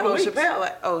thinking about the whole Chappelle.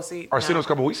 Like, Arsenio's a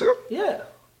couple weeks ago? Yeah.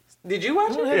 Did you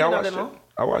watch it? Yeah,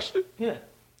 I watched it. Yeah.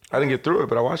 I didn't get through it,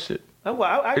 but I watched it.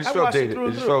 I just felt dated.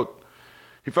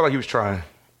 He felt like he was trying.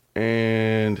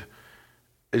 And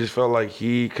it just felt like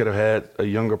he could have had a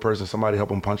younger person, somebody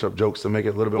help him punch up jokes to make it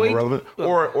a little bit more relevant.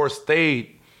 Or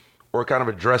stayed, or kind of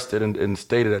addressed it and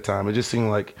stayed at that time. It just seemed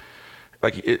like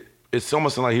it's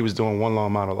almost like he was doing one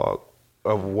long monologue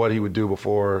of what he would do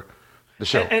before the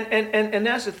show. And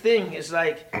that's the thing. It's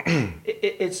like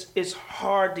it's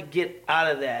hard to get out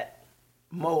of that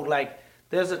mode. Like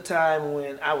there's a time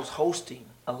when I was hosting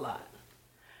a lot,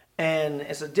 and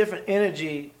it's a different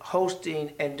energy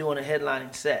hosting and doing a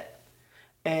headlining set.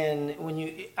 And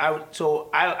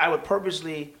I would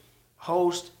purposely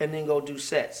host and then go do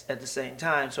sets at the same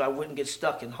time, so I wouldn't get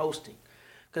stuck in hosting.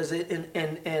 Because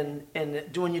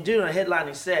when you're doing a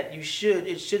headlining set, it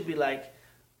should be like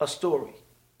a story.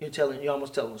 You're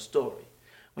almost telling a story.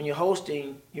 When you're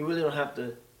hosting, you really don't have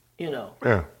to,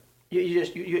 Yeah.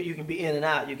 You can be in and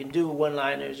out. You can do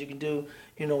one-liners. You can do,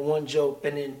 one joke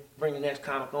and then bring the next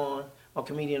comic on or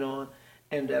comedian on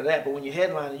and that. But when you're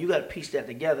headlining, you got to piece that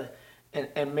together and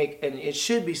it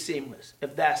should be seamless.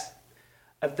 If that's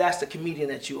the comedian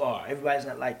that you are, everybody's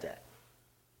not like that.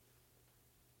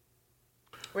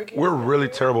 We're really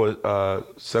terrible at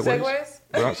segues.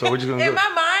 So we're just gonna in my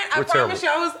mind, I promise you,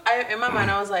 I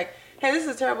was like, hey, this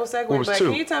is a terrible segue, but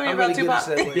can you tell me about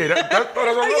Tupac? Yeah, that's what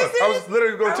I was. I was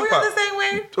literally going to Tupac. Are we on the same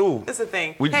wave? Two. That's the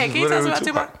thing. Hey, can you tell us about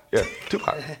Tupac? Yeah,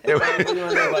 Tupac. What do you want to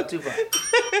know about Tupac?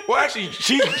 Well, actually,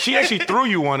 she actually threw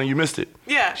you one and you missed it.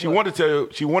 Yeah. She wanted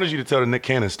you to tell the Nick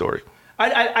Cannon story.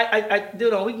 I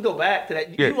we can go back to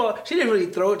that. Yeah. She didn't really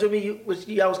throw it to me.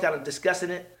 I was kind of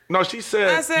discussing it. No, she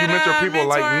said you mentor people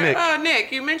like Nick. Oh,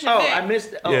 Nick, you mentioned Nick. I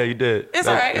missed it. Oh. Yeah, you did. It's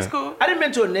all right. It's cool. I didn't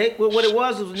mentor Nick. What it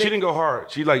was Nick. She didn't go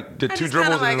hard. She did two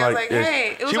dribbles and I was like,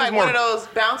 hey, it was like one of those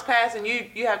bounce pass and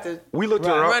you have to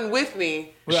run with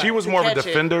me. She was more of a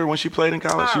defender when she played in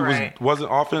college. She wasn't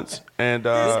offense. And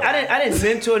I didn't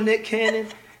mentor Nick Cannon.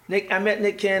 I met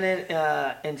Nick Cannon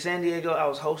in San Diego. I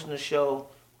was hosting a show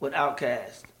with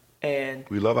Outkast. And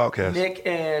we love Outkast. Nick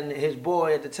and his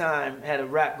boy at the time had a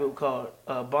rap group called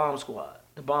Bomb Squad,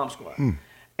 the Bomb Squad.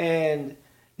 And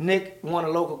Nick won a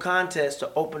local contest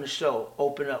to open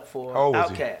up for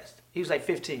Outkast. He was like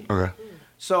 15. Okay.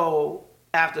 So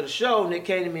after the show, Nick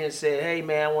came to me and said, hey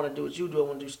man, I want to do what you do. I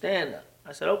want to do stand-up.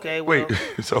 I said, okay. Well. Wait,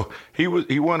 so he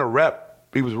won a rap,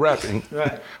 he was rapping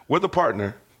with a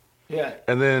partner. Yeah.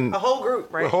 And then a whole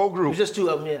group, right? The whole group. It was just two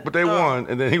of them, yeah. But they won,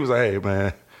 and then he was like, hey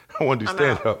man, I want to do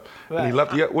stand-up. Right. And he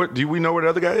left. Do we know where the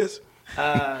other guy is?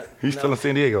 He's still in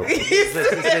San Diego.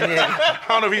 I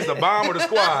don't know if he's the bomb or the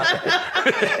squad.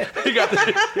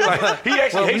 He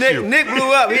actually hates you. Nick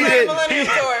blew up. He did.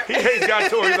 He hates Guy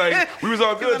Torry. He's like, we was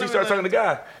all good. You started talking to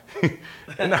Guy.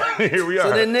 And now here we are.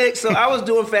 So then Nick, I was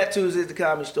doing Fat Tuesdays at the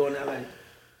Comedy Store in LA.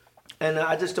 And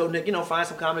I just told Nick, find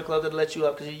some comedy clubs that'll let you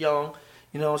up because you're young,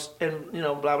 and,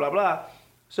 blah, blah, blah.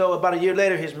 So about a year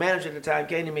later, his manager at the time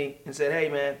came to me and said, hey,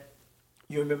 man,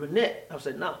 you remember Nick? I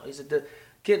said, no. He said,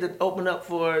 kid that opened up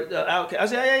for Outkast. I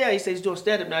said, yeah. He said he's doing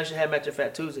stand-up now. I should have him at your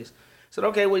Fat Tuesdays. I said,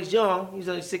 okay, well, he's young. He's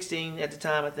only 16 at the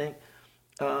time, I think.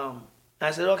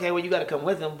 I said, okay, well, you got to come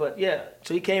with him. But, yeah.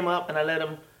 So he came up, and I let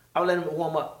him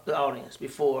warm up the audience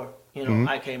before,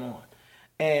 I came on.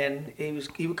 And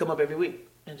he would come up every week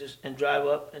and drive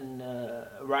up and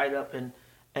ride up and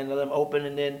let him open.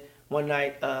 And then one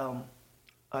night,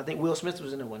 I think Will Smith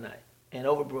was in it one night, and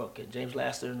Overbrook and James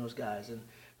Laster and those guys. And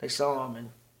they saw him,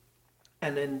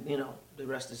 and then, the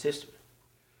rest is history.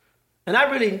 And I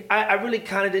really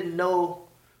kind of didn't know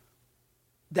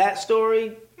that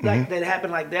story, like that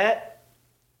happened like that,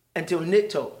 until Nick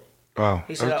told me. Wow.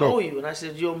 He said, I owe you. And I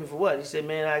said, you owe me for what? He said,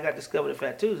 man, I got discovered at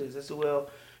Fat Tuesdays. I said, well,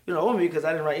 you don't owe me because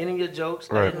I didn't write any of your jokes.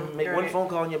 Right. I didn't make one phone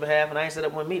call on your behalf, and I ain't set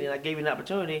up one meeting. I gave you an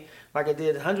opportunity like I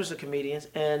did hundreds of comedians,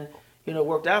 and, it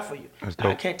worked out for you.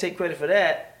 I can't take credit for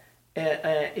that.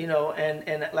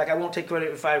 And like I won't take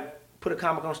credit if I put a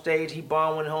comic on stage, he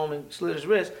bombed, went home, and slit his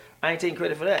wrist. I ain't taking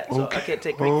credit for that. So I can't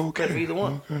take credit for either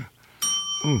one. Okay.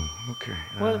 Okay.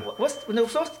 Well,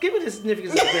 so give me the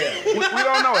significance of that. We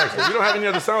don't know, actually. We don't have any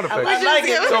other sound effects. I like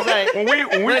it. So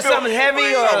when we feel something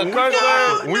heavy or a curse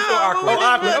word. When we feel awkward.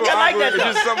 I like that. It's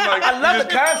just something like, I love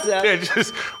the concept. Yeah,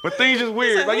 just when things just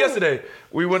weird. Like yesterday,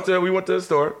 we went to the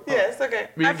store. Yeah, it's okay.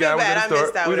 I feel bad. I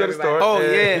missed out. We was at the store. Oh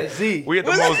yeah, Z. We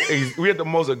had the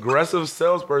most aggressive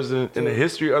salesperson in the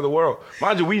history of the world.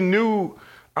 Mind you, we knew.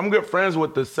 I'm good friends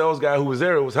with the sales guy who was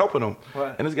there, who was helping him.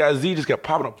 Right. And this guy Z just kept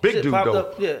popping up. Big dude though.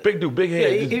 Up, yeah. Big dude, big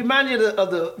head. Yeah, he reminded you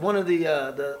of one of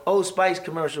the Old Spice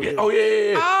commercials. Yeah. Oh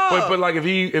yeah. Oh. But like if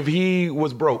he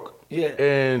was broke. Yeah.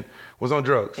 And was on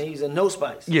drugs. And he's a no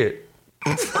spice. Yeah.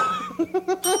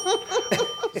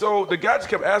 So the guy just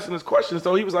kept asking this question.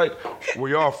 So he was like,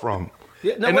 "Where y'all from?"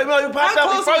 Yeah. No, wait, he popped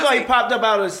up. First of all, he popped up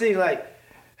out of the scene like,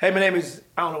 "Hey, my name is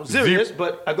Zirius,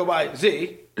 but I go by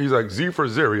Z." He's like, Z for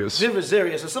Zirius. Z for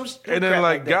Zirius or some. And then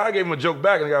like guy gave him a joke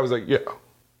back, and the guy was like, "Yeah."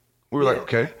 We were like,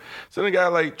 "Okay." So the guy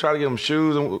like tried to get him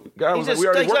shoes, and the guy was like, "We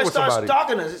already worked with somebody."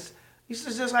 Stalking us. He's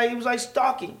just like he was like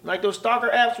stalking, like those stalker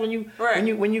apps when you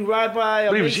ride by.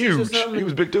 But he was huge. He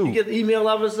was a big dude. You get the email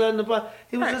all of a sudden.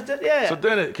 He was just yeah. So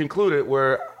then it concluded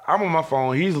where I'm on my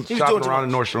phone. He's shopping around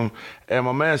in Nordstrom, and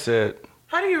my man said,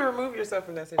 "How do you remove yourself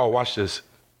from that situation?" Oh, watch this.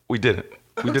 We didn't.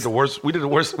 We did the worst.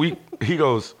 He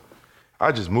goes,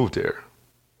 "I just moved here."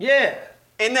 Yeah.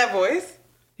 In that voice?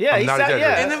 Yeah, he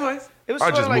said in that voice. It was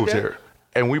I just like moved that. here.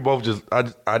 And we both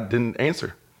I didn't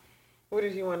answer. What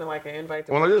did you want to like an invite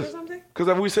to like or this. something? Because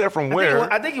if we said from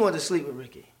where. I think he wanted to sleep with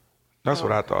Ricky. That's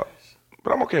what I thought.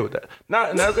 But I'm okay with that.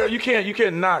 You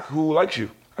can't knock who likes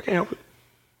you. I can't help it.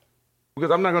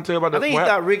 Because I'm not gonna tell you about that. I think he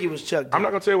thought Ricky was Chuck D. I'm not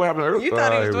gonna tell you what happened earlier. You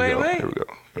thought he was Dwayne Wade? Here we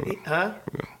go. Huh?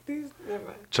 Here we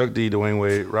go. Chuck D, Dwayne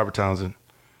Wade, Robert Townsend.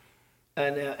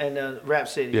 And Rap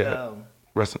City. Yeah.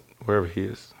 Wrestling, wherever he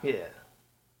is. Yeah.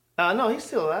 No, he's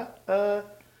still alive.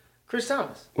 Chris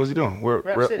Thomas. What's he doing? Where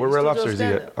Red Lobster is he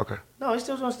at? Okay. No, he's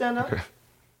still doing stand up. Okay.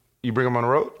 You bring him on the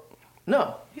road?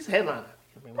 No, he's a headliner.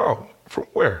 Oh, from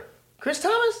where? Chris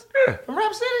Thomas? Yeah. From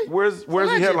Rap City? Where's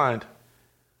he headlined?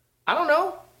 I don't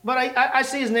know, but I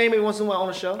see his name every once in a while on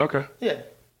the show. Okay. Yeah.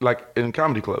 Like in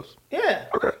comedy clubs? Yeah.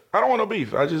 Okay. I don't want no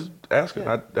beef. I just asking.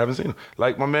 Yeah. I haven't seen him.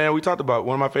 Like my man, we talked about,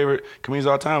 one of my favorite comedians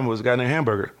of all time was a guy named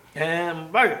Hamburger.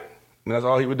 Hamburger. And that's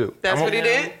all he would do. That's what he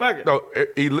did? Burger. No,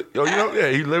 he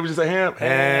literally just say hamburger.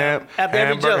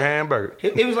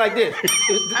 He was like this.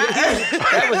 He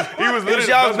was literally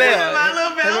Charles Bell. My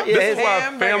little bell. This is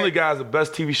why Family Guy is the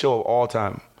best TV show of all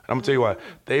time. I'm gonna tell you why.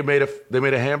 They made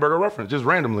a hamburger reference just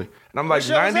randomly, and I'm like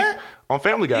 90 on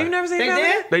Family Guy. You've never seen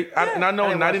Family Guy? And I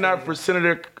know 99% of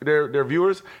their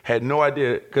viewers had no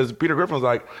idea because Peter Griffin was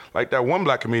like that one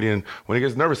black comedian when he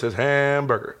gets nervous says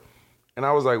hamburger, and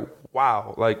I was like,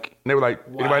 wow. Like and they were like,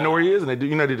 anybody know where he is? And they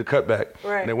did the cut back.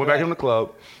 Right. And they went back in the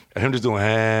club, and him just doing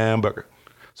hamburger.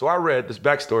 So I read this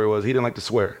backstory was he didn't like to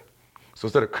swear, so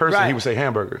instead of cursing, he would say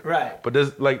hamburger. Right. But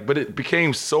it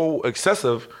became so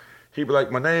excessive. He'd be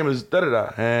like, my name is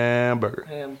da-da-da, hamburger.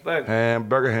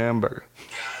 Hamburger.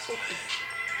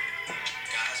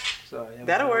 Sorry,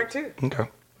 that'll work too. Okay.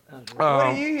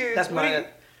 What do you use? That's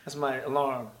my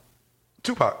alarm.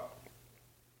 Tupac.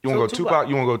 You want to go Tupac?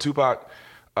 You want to go Tupac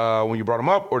when you brought him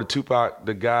up, or the Tupac,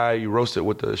 the guy you roasted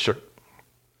with the shirt?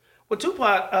 Well,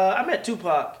 Tupac, I met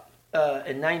Tupac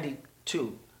in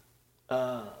 '92.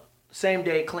 Same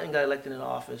day Clinton got elected into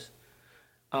office.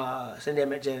 Same day I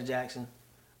met Janet Jackson.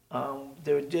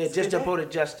 They just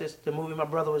deported Justice, the movie my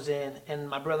brother was in, and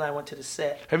my brother and I went to the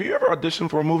set. Have you ever auditioned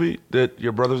for a movie that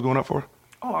your brother's going up for?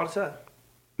 Oh, all the time.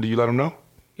 Do you let him know?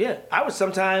 Yeah, I would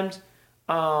sometimes,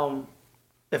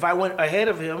 if I went ahead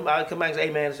of him, I would come back and say,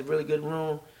 hey man, it's a really good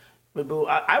room. with Boo.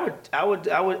 I would.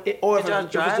 Or if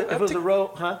it was a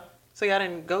road, huh? So y'all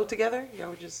didn't go together? Y'all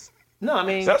were just. No, I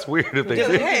mean that's weird to think.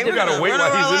 Hey, you gotta wait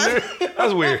while he's in there.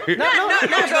 That's weird. No,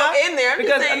 go in there. I'm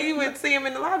just saying you would see him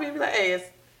in the lobby and be like, hey,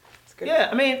 it's good. Yeah,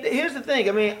 I mean, here's the thing.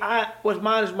 I mean, what's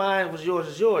mine is mine, what's yours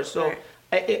is yours. So right.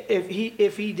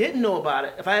 if he didn't know about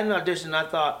it, if I had an audition, and I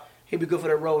thought he'd be good for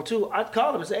that role too, I'd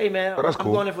call him and say, hey man, I'm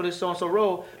going in for this so and so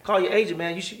role. Call your agent,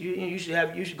 man. You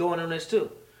should go in on this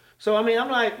too. So I mean, I'm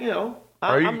like,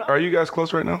 Are you guys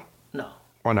close right now? No.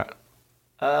 Why not?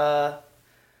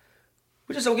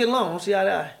 We just don't get along. Don't see eye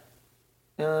to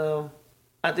eye.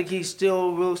 I think he's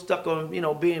still real stuck on,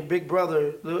 being big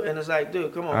brother. And it's like,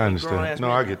 dude, come on. I understand.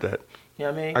 No, I get that. You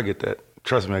know what I mean? I get that.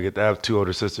 Trust me, I get that. I have 2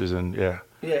 older sisters, and yeah.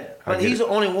 Yeah, but he's the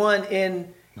only one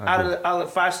out of the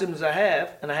 5 siblings I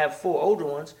have, and I have 4 older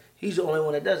ones. He's the only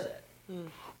one that does that.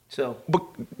 So. But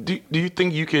do you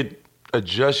think you could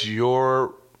adjust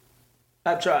your?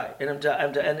 I've tried, and I'm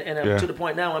to the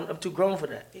point now. I'm too grown for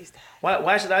that.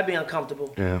 Why should I be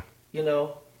uncomfortable? Yeah.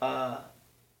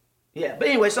 Yeah. But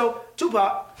anyway, so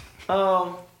Tupac.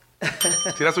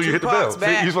 See, that's when you hit the bell. See,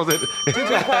 you're supposed to hit the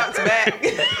Tupac's back.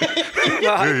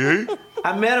 Tupac,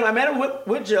 I met him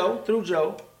with Joe, through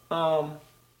Joe, on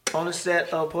the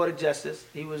set of Poetic Justice.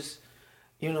 He was,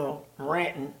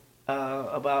 ranting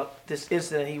about this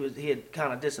incident he had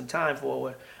kind of did some time for,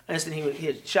 or an incident he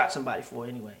had shot somebody for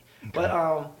anyway. Okay.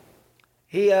 But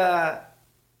he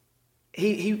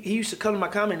used to come to my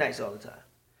comedy nights all the time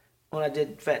when I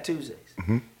did Fat Tuesdays.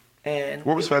 Mm-hmm. And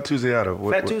what was Fat Tuesday out of?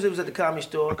 Fat Tuesday was at the Comedy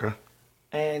Store. Okay.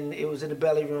 And it was in the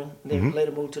belly room. Then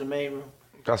later moved to the main room.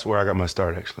 That's where I got my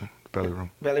start, actually. The belly room.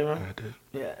 Belly room? Yeah, I did.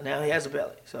 Yeah, now he has a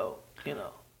belly, so,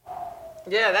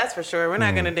 Yeah, that's for sure. We're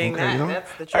not going to ding that.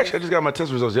 That's the truth. Actually, I just got my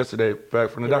test results yesterday back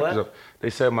from the doctor's office.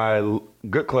 They said my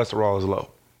good cholesterol is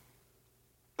low.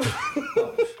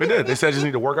 They did. They said I just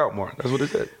need to work out more. That's what they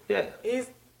said. Yeah.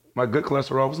 My good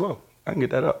cholesterol was low. I can get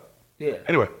that up. Yeah.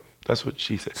 Anyway, that's what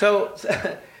she said. So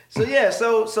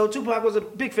Tupac was a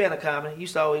big fan of comedy. He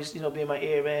used to always, be in my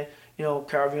ear, man.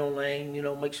 Carve your own lane.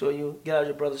 Make sure you get out of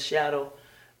your brother's shadow,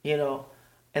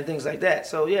 and things like that.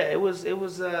 So yeah, it was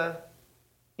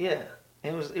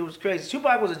crazy.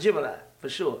 Tupac was a Gemini for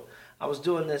sure. I was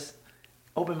doing this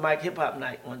open mic hip hop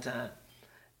night one time,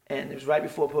 and it was right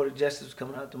before Poetic Justice was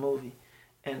coming out the movie,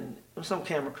 and there was some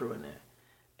camera crew in there,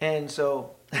 and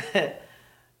so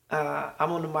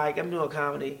I'm on the mic. I'm doing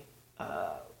comedy,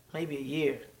 maybe a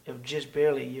year. Just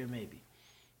barely a year, maybe.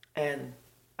 And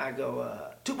I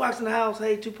go, Tupac's in the house.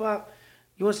 Hey, Tupac,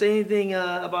 you want to say anything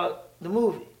about the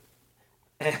movie?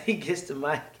 And he gets the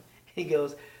mic. He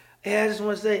goes, hey, I just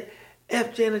want to say,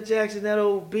 F Janet Jackson, that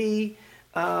old B,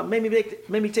 made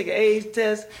me take an AIDS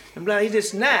test, and blah. He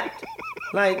just snapped.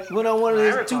 Like, went on one of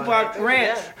his Tupac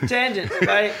rants, tangents,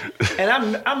 right? And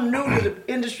I'm new to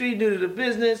the industry, new to the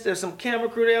business. There's some camera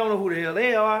crew there. I don't know who the hell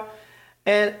they are.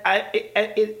 And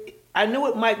I knew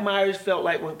what Mike Myers felt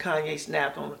like when Kanye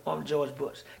snapped on George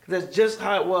Bush. Because that's just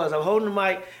how it was. I was holding the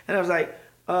mic, and I was like,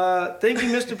 thank you,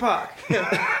 Mr. Pac.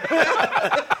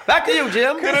 Back to you,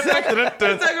 Jim. I was like, I'm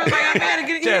mad.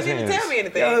 You didn't tell me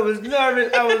anything. It was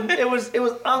nervous. It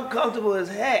was uncomfortable as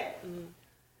heck.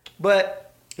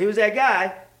 But he was that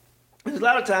guy. There's a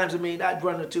lot of times, I'd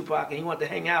run to Tupac, and he wanted to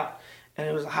hang out. And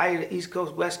it was a height of the East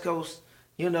Coast, West Coast,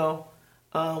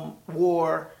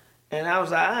 war. And I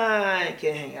was like, I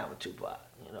can't hang out with Tupac.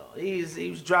 He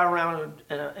was driving around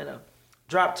in a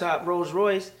drop top Rolls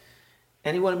Royce,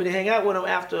 and he wanted me to hang out with him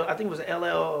after, I think it was an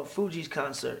LL Fuji's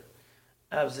concert.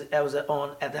 I was at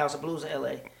the House of Blues in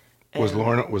LA. And was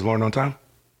Lauren on time?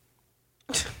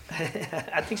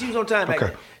 I think she was on time back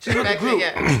then. She was with the group.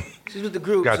 Yeah. She was with the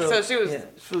group. Gotcha. So she was. Yeah,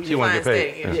 she wanted to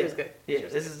get paid. Yeah, she was good. Yeah,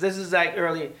 this is like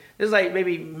early. This is like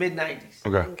maybe mid '90s.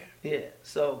 Okay. Yeah.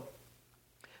 So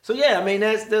yeah,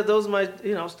 those are my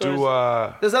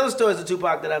stories. There's other stories of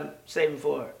Tupac that I'm saving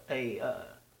for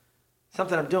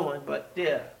something I'm doing, but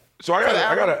yeah. So I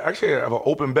actually have an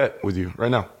open bet with you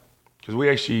right now, because we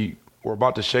actually were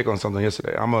about to shake on something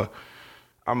yesterday.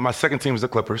 My second team is the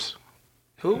Clippers.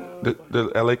 Who?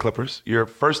 The LA Clippers. Your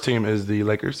first team is the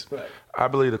Lakers. Right. I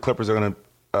believe the Clippers are going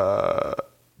to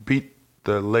beat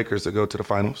the Lakers to go to the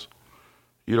finals.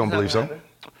 You don't believe so?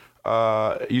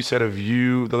 You said if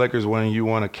the Lakers win, you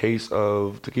want a case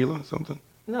of tequila or something?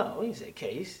 No, we didn't say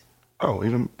case. Oh,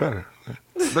 even better.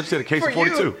 Let's you said a case of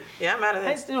 42. You. Yeah, I'm out of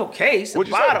this. No case,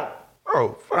 What'd a bottle. Say?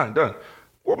 Oh, fine, done.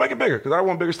 We'll make it bigger, because I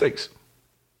want bigger stakes.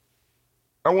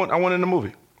 I want in the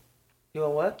movie. You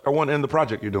want what? I want in the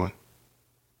project you're doing.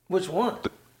 Which one?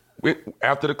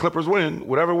 After the Clippers win,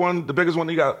 whatever one, the biggest one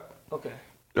you got. Okay.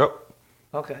 Yep.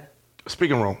 Okay.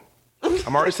 Speaking wrong.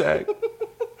 I'm already SAG.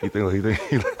 He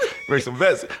make some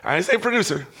bets. I ain't say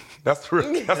producer. That's the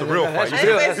real fight. You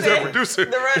said producer.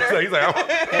 The runner. He's like,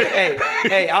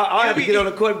 I'll have to get on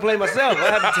the court and play myself.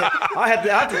 I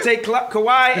have to take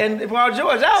Kawhi and Paul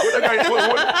George out.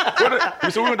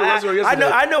 So we went to a restaurant yesterday.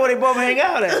 I know where they both hang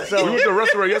out at. So we went to a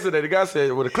restaurant yesterday. The guy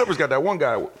said, well, the Clippers got that one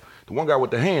guy, the one guy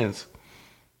with the hands.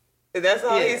 That's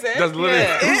all he said? That's literally,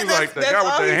 he was like, the guy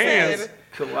with the hands.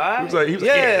 Kawhi? He was like,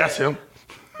 yeah, that's him.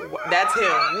 That's him.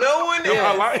 No one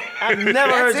else. I've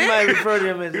never heard somebody refer to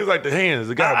him as. He was like the hands.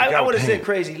 The guy. I would have said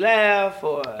crazy laugh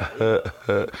or.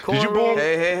 Did you boo him?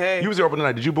 Hey. You was there open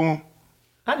tonight. Did you boo him?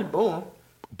 I didn't boo him.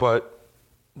 But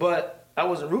I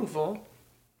wasn't rooting for him.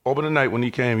 Open tonight when he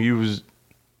came, you was.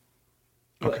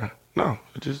 Okay. No,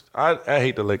 I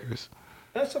hate the Lakers.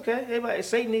 That's okay. Everybody,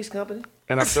 Satan needs company.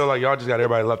 And I feel like y'all just got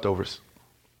everybody leftovers.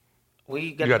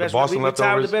 We got, you got the Boston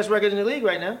leftovers. We're the best record in the league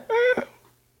right now.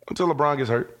 Until LeBron gets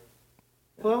hurt.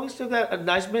 Well, we still got a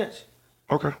nice bench.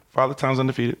 Okay. Father Time's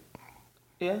undefeated.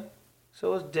 Yeah.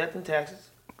 So it's death and taxes.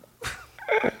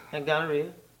 And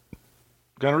gonorrhea.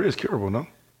 Gonorrhea is curable, no?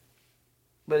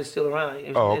 But it's still around.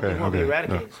 It won't be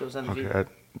eradicated, so it's undefeated. Okay.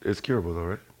 It's curable, though,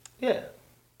 right? Yeah.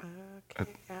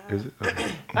 Is it?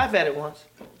 Okay. I've had it once.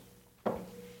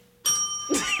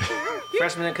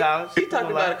 Freshman in college. You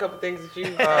talked about a couple things that you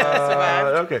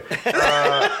survived. Okay.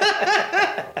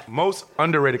 Most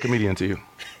underrated comedian to you?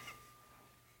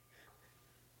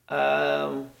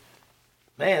 Man,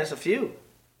 there's a few.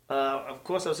 Of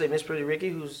course, I would say Miss Pretty Ricky,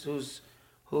 who's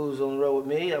on the road with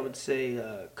me. I would say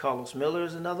Carlos Miller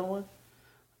is another one.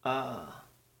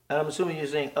 And I'm assuming you're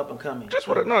saying up and coming. Just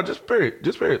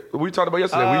period. We talked about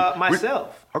yesterday.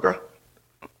 Myself. Okay.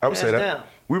 I would say that. Down.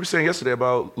 We were saying yesterday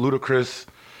about Ludacris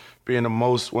being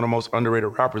one of the most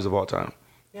underrated rappers of all time.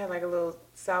 Yeah, like a little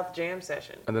South Jam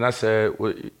session. And then I said,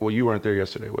 well, you weren't there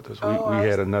yesterday with us. We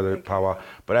had another powwow.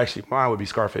 But actually, mine would be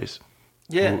Scarface.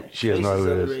 Yeah. She has no idea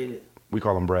who it is. We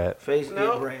call him Brad. Face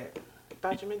Brad. I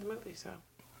thought you meant the movie, so.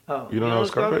 Oh. You don't know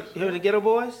Scarface? You heard the Ghetto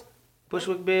Boys?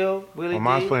 Bushwick Bill, Willie D.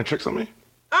 Mom's playing tricks on me?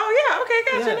 Oh, yeah. Okay,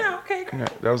 gotcha now. Okay. Yeah,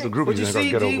 that was the group. What'd you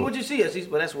see, D? What'd you see?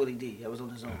 Well, that's Willie D. That was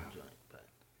on his own joint.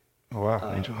 Oh,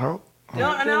 wow. Angel, how? No,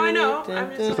 I know.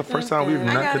 This is the first time we've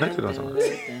not connected on something.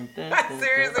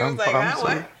 Seriously, I was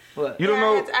like, what? You don't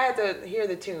know? I had to hear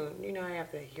the tune. You know, I have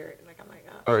to hear it. Like, I'm like,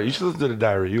 oh. All right, you should listen to The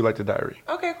Diary. You like The Diary.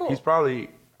 Okay, cool. He's probably,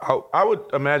 I would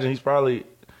imagine he's probably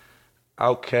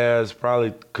Outkast,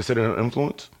 probably considered an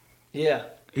influence. Yeah.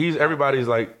 He's everybody's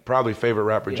like probably favorite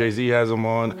rapper. Yeah. Jay-Z has him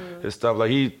on his stuff.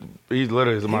 Like he's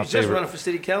literally my favorite. He was just running for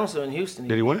city council in Houston.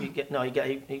 Did he win? He knew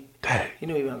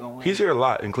he wasn't gonna win. He's here a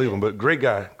lot in Cleveland, but great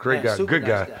guy, good nice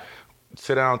guy.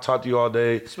 Sit down, talk to you all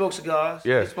day. Smoke cigars.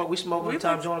 Yeah. We smoked one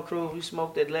time joint crew. We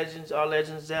smoked at our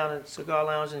Legends down at Cigar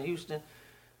Lounge in Houston.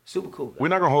 Super cool guy. We're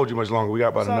not gonna hold you much longer. We got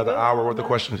about another hour worth of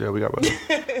questions. Yeah, we got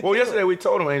about. Well, yesterday we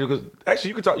told him, Angel, because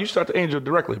actually you should talk to Angel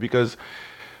directly because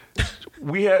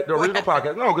we had the original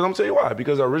podcast. No, because I'm gonna tell you why.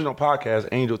 Because the original podcast,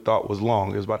 Angel thought was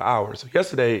long. It was about an hour. So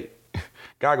yesterday,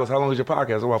 guy goes, "How long is your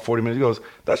podcast?" About 40 minutes. He goes,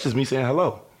 "That's just me saying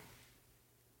hello."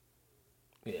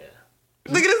 Yeah.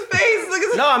 Look at his face. Look at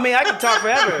his. No, I mean I can talk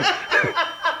forever.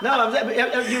 No,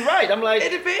 you're right. I'm like,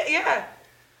 it depends. Yeah.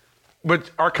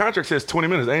 But our contract says 20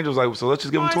 minutes. Angel's like, so let's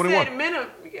just give him 21. I said minimum.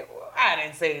 I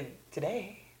didn't say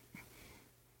today.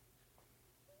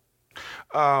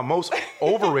 Most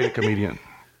overrated comedian.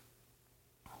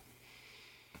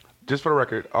 Just for the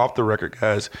record, off the record,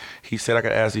 guys, he said I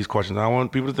could ask these questions. I don't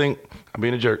want people to think I'm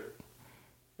being a jerk.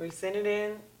 We sent it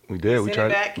in. We did. We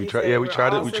tried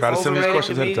to send these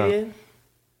questions ahead of time.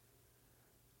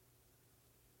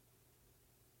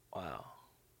 Wow.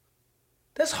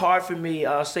 That's hard for me.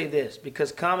 I'll say this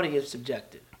because comedy is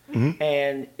subjective. Mm-hmm.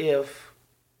 And if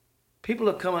people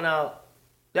are coming out,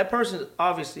 that person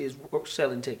obviously is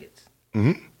selling tickets.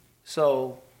 Mm-hmm.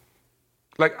 So,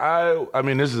 like I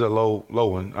mean, this is a low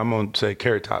one. I'm gonna say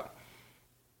Carrot Top.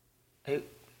 I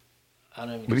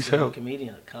don't even consider him a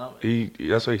comedian, a comedy.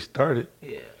 That's where he started.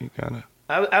 Yeah. He kind of.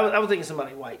 I was thinking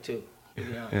somebody white too.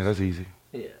 Yeah, that's easy.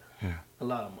 Yeah. A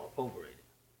lot of them are overrated.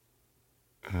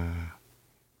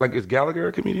 Like, is Gallagher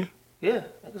a comedian? Yeah,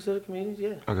 I consider comedians.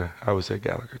 Yeah. Okay, I would say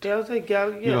Gallagher too. Yeah, I would say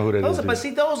Gallagher. Yeah. You know who that is? But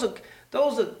see, those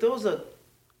are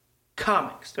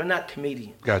comics. They're not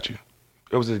comedians. Got you.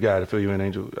 It was this guy to fill you in,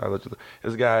 Angel.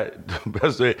 This guy, the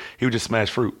best way, he would just smash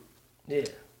fruit. Yeah.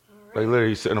 Like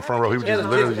literally sit in the front row. He would just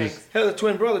literally just. He has a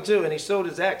twin brother too, and he sold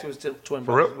his act to his twin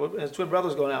brother. For real? His twin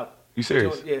brother's going out. You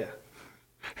serious? Yeah.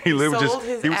 He would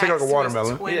take like a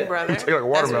watermelon. He would take like a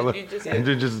watermelon and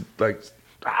just like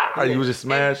he would just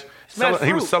smash.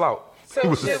 He would sell out.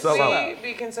 So should we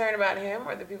be concerned about him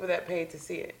or the people that paid to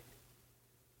see it?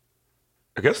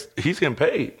 I guess he's getting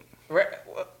paid.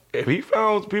 if he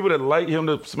found people that like him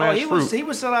to smash fruit, he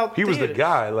would sell out. He was the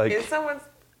guy. Like,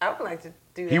 I would like to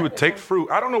do that. He would take fruit.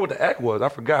 I don't know what the act was. I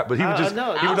forgot, but he would just. He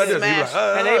was like this. He was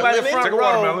like, and everybody in the front take a row.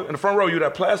 watermelon. In the front row, you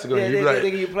had plastic on you. Yeah, they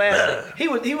give you plastic. He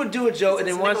would do a joke, and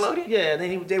then and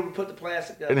then they would put the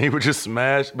plastic up. And he would just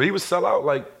smash, but he would sell out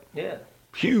like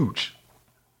huge.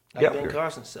 Like Ben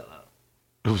Carson sell out.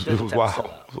 It was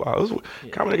wild.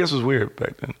 Comedy, I guess, was weird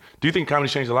back then. Do you think comedy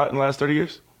changed a lot in the last 30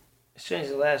 years? It's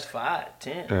changed the last 5,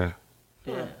 10.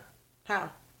 Yeah.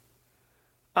 How?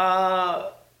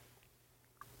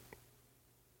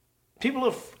 People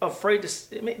are afraid to.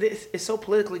 It's so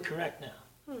politically correct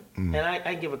now, and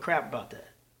I give a crap about that.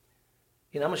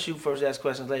 You know, I'm gonna shoot first, ask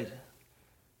questions later.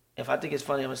 If I think it's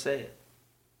funny, I'm gonna say it.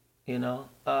 You know,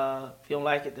 if you don't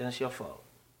like it, then it's your fault.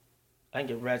 I can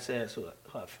get rat's ass who I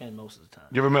offend most of the time.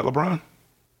 You ever met LeBron?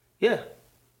 Yeah.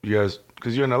 You guys,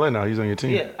 because you're in LA now, he's on your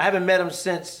team. Yeah, I haven't met him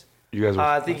since. You guys.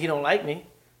 I think he don't like me.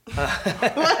 What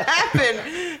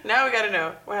happened? Now we gotta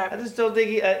know what happened. I just don't think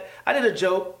he. I did a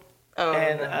joke.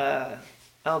 I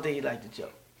don't think he liked the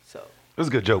joke. So it was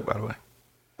a good joke, by the way.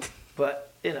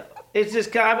 But you know, it's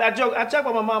just I joke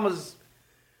about my mama's.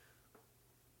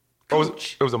 Oh,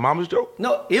 it was a mama's joke?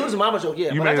 No, it was a mama's joke.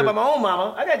 Yeah, but I talk about my own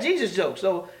mama. I got Jesus jokes,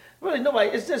 so really nobody.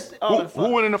 It's just all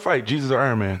who won in the fight, Jesus or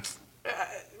Iron Man?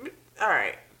 All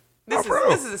right, this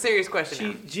is a serious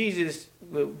question. Jesus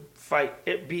will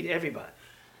beat everybody.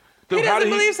 He doesn't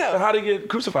believe so. How did he get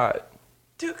crucified?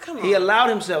 Dude, come on. He allowed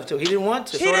himself to. He didn't want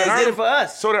to. He did it for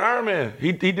us. So did Iron Man.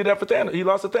 He did that for Thanos. He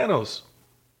lost to Thanos.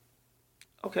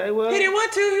 Okay, well. He didn't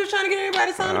want to. He was trying to get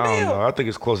everybody to sign the bill. I don't know. I think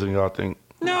it's closer than y'all think.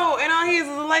 No, and all he is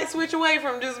a light switch away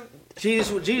from just.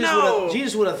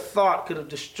 Jesus would have thought could have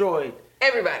destroyed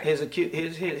everybody. His I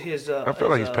feel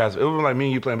like he's passive. It was like me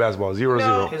and you playing basketball.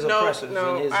 0-0. His oppressors.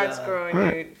 No, I'd screw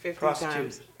you 50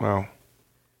 times. Wow.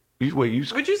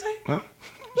 What'd you say? Huh?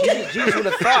 Jesus would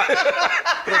have thought.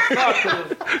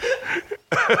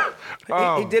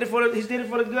 He did it for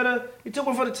the good of. He took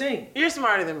one for the team. You're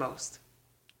smarter than most.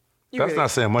 That's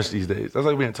not saying much these days. That's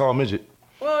like being a tall midget.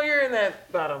 Well, you're in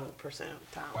that bottom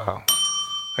percentile. Wow.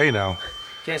 Hey now.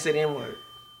 Can't say the N-word.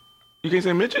 You can't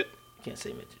say midget? You can't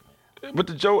say midget, man. But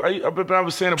the joke, I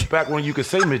was saying it back when you could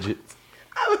say midget.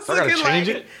 I gotta change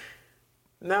it.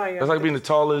 No, that's like being the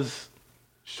tallest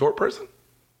short person.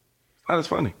 It's not as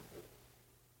funny.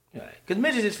 Right. Because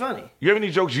midget is funny. You have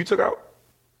any jokes you took out?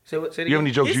 You have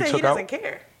any jokes you took out? He doesn't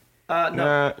care.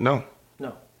 No.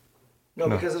 No,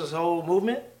 because of this whole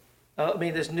movement?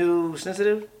 This new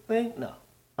sensitive thing? No.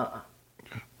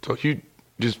 So you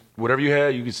just, whatever you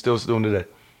had, you can still do them today?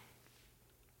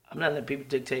 I'm not letting people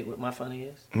dictate what my funny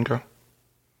is. Okay.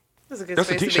 That's a good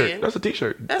That's a t-shirt. That's a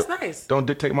t-shirt. That's nice. Don't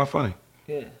dictate my funny.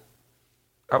 Yeah.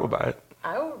 I would buy it.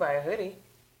 I would buy a hoodie.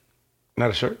 Not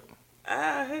a shirt?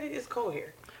 Hoodie is cold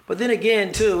here. But then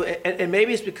again, too, and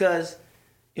maybe it's because,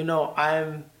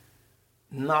 I'm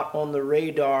not on the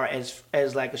radar as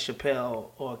like a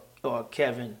Chappelle or a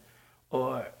Kevin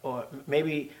or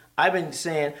maybe I've been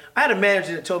saying, I had a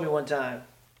manager that told me one time,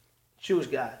 Jewish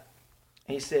guy,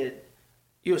 and he said,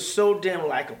 you're so damn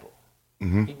likable.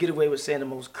 Mm-hmm. You get away with saying the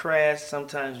most crass,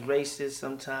 sometimes racist,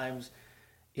 sometimes,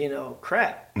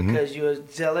 crap, because you're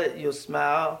zealot, you'll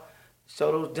smile,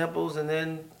 show those dimples, and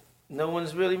then no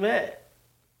one's really mad.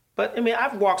 But,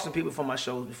 I've walked some people from my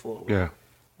shows before. Yeah.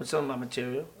 With some of my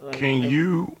material.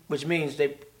 Which means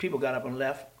people got up and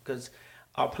left because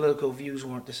our political views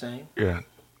weren't the same. Yeah.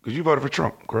 Because you voted for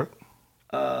Trump, correct?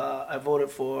 I voted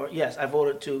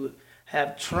to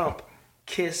have Trump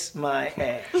kiss my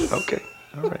ass. Okay.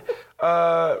 All right.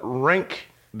 Rank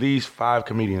these 5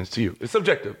 comedians to you. It's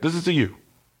subjective. This is to you.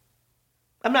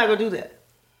 I'm not going to do that.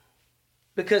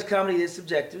 Because comedy is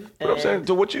subjective. But I'm saying,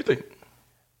 to what you think.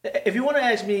 If you want to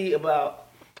ask me about...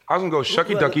 I was going to go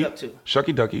Shucky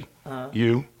Ducky,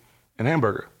 you, and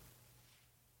Hamburger.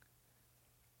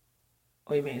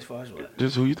 What do you mean as far as what?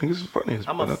 Just who you think is funniest.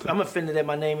 I'm offended that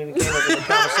my name even came up in the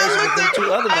conversation with them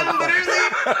 2 other motherfuckers.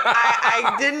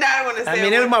 I did not want to say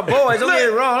they were my boys. Don't get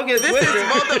it wrong. Don't get it twisted. This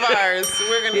is both of ours.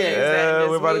 We're going to use that.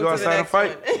 We're about to go outside and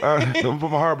fight. Don't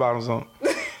put my hard bottoms on.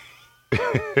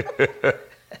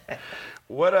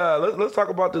 Let's talk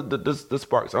about the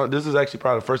sparks. This is actually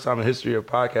probably the first time in history of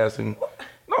podcasting.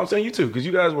 No, I'm saying you too, because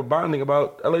you guys were bonding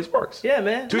about LA Sparks. Yeah,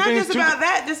 man.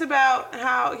 Just about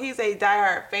how he's a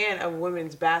diehard fan of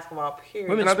women's basketball.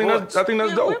 Period. I think that's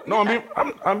dope. No,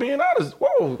 I'm being honest.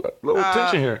 Whoa, a little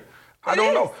tension here. I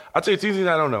don't know. I'll tell you 2 things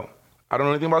I don't know. I don't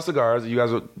know anything about cigars. You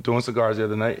guys were doing cigars the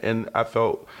other night, and I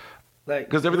felt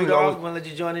because everything's always want to let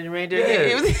you join in the reindeer.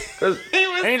 Yeah, because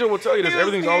Angel will tell you this.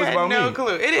 Everything's always about me. No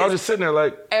clue. It is. I was just sitting there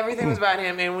like everything was about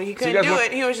him, and when he couldn't do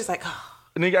it, he was just like, oh.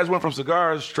 And then you guys went from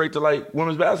cigars straight to like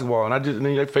women's basketball, and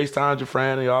then you FaceTimed your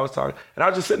friend, and you always talking, and I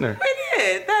was just sitting there. We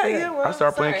did. Well, I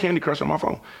started playing Candy Crush on my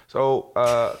phone.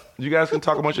 So you guys can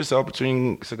talk amongst yourself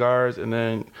between cigars, and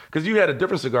then because you had a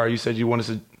different cigar, you said you wanted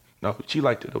to. No, she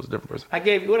liked it. It was a different person. I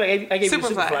gave you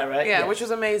Superfly, right? Yeah, which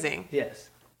was amazing. Yes.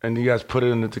 And you guys put it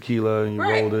in the tequila, and you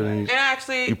rolled it, and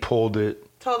you pulled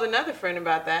it. Told another friend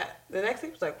about that. The next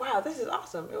thing was like, wow, this is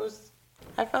awesome.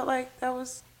 I felt like that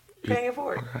was paying it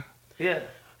forward. Okay. Yeah.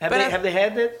 Have they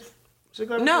had that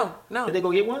cigar before? No. Did they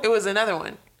go get one? It was another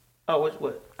one. Oh,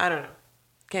 what? I don't know.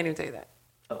 Can't even tell you that.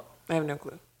 Oh. I have no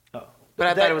clue. Oh. But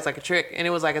I thought it was like a trick, and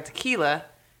it was like a tequila.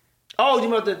 Oh, you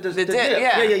meant the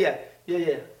dip?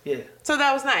 Yeah. So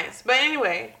that was nice. But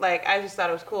anyway, like I just thought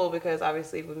it was cool because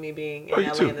obviously with me being in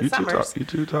LA in the summers. You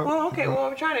two talk. Well, okay. Well,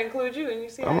 I'm trying to include you, and you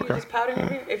see how you just pouting your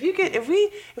beer. If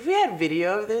we had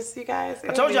video of this, you guys.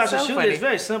 I told you I should shoot it. It's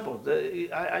very simple.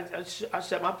 I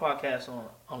set my podcast on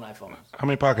iPhones. How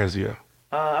many podcasts do you have?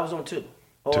 I was on two.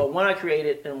 One I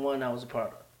created and one I was a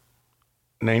part of.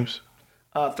 Names?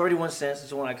 31 Cents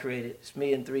is the one I created. It's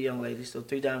me and 3 young ladies. So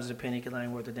 3 dimes is a penny because I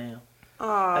ain't worth a damn.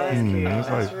 Oh, that's cute.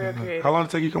 That's real creative. How long did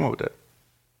it take you to come up with that?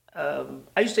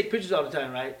 I used to take pictures all the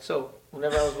time, right? So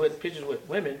whenever I was with pictures with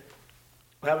women,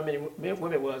 however many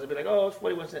women it was, I'd be like, oh, it's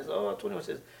 41 cents. Oh, 21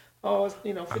 cents. Oh, it's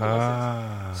 51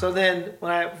 cents. So then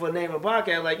when for the name of a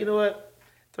podcast, like, you know what?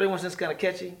 31 cents kind of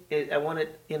catchy. I wanted,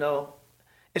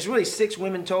 it's really 6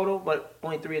 women total, but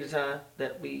only 3 at a time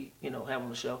that we, have on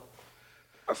the show.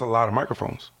 That's a lot of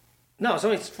microphones. No, it's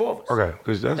only 4 of us. Okay,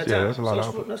 because that's a lot of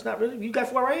output. That's not really. You got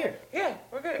 4 right here. Yeah,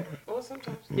 we're good. Well,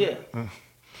 sometimes. Yeah.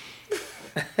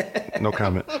 No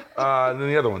comment. Then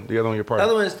the other one you're part of.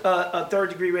 The other one is Third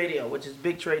Degree Radio, which is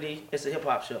Big Trey D. It's a hip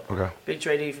hop show. Okay. Big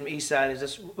Trey D from East Side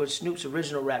was Snoop's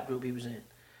original rap group he was in,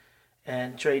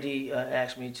 and Trey D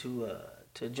asked me to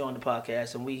join the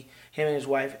podcast, and him and his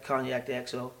wife Cognac the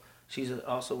XO. She's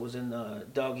also was in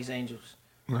Doggy's Angels.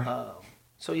 Okay.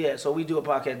 So we do a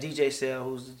podcast. DJ Sale,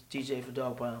 who's the DJ for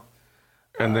Dog Pound.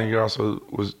 And then you also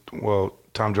was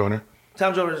Tom Joyner.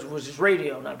 Tom Joyner was just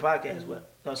radio, not a podcast,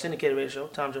 but syndicated radio show,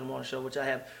 Tom Joyner Morning Show, which I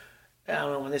have. I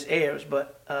don't know when this airs,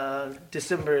 but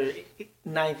December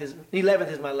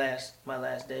 11th is my last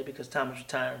day because Tom is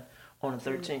retiring on the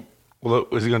 13th. Well,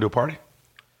 is he gonna do a party?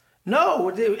 No,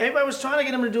 everybody was trying to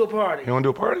get him to do a party. You want to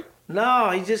do a party? No,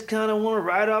 he just kind of want to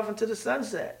ride off into the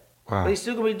sunset. Wow. But he's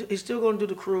still gonna do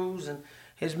the cruise, and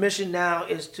his mission now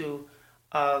is to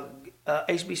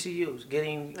HBCUs,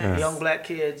 getting young black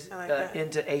kids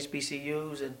into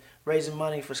HBCUs and raising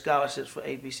money for scholarships for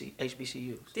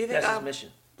HBCUs. Do you think that's his mission?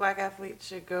 Black athletes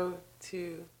should go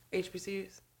to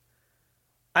HBCUs?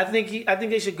 I think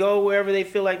they should go wherever they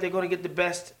feel like they're going to get the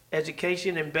best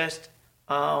education and best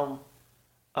showcase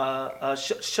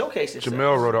themselves.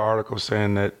 Jamel wrote an article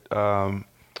saying that I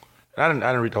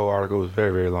didn't read the whole article. It was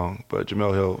very, very long. But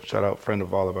Jamel Hill, shout out, friend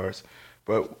of all of ours,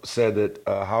 but said that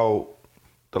how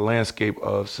the landscape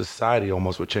of society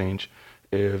almost would change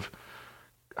if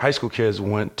high school kids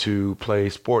went to play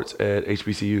sports at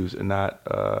HBCUs and not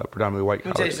predominantly white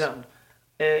colleges. Let me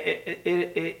tell you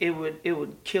something. It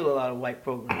would kill a lot of white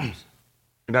programs.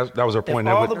 And that was her point.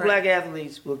 If all the black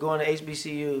athletes were going to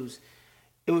HBCUs,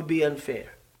 it would be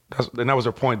unfair. And that was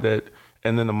her point,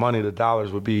 and then the money, the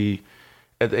dollars would be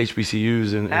at the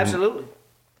HBCUs. And Absolutely.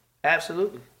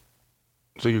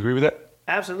 So you agree with that?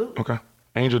 Absolutely. Okay.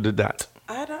 Angel did that.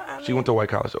 She went to white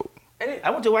college, though.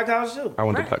 I went to white college, too. I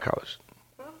went to black college.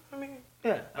 Well, I mean...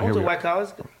 Yeah, I went to white college.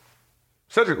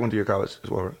 Cedric went to your college as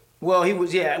well, right? Well, he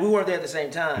was, we weren't there at the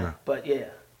same time, but yeah,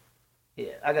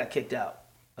 I got kicked out.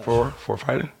 For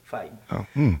fighting? Fighting. Oh.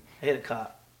 I hit a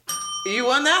cop. You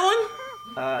won that one?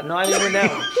 No, I didn't win that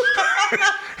one.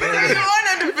 You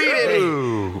won undefeated.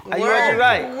 Ooh. You heard you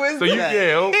right. So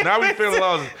now we feel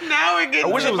lost. Now we're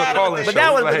getting. I wish it was a call-in show.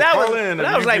 But that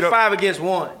was like 5 against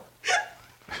 1.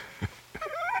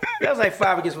 That was like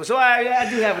 5 against 1. So I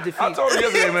do have a defeat. I told her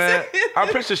yesterday, man.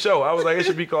 I pitched the show. I was like, it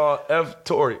should be called F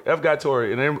Guy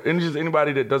Torry, and just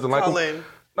anybody that doesn't like him.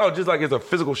 No, just like it's a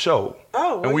physical show.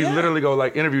 Oh, well, and we literally go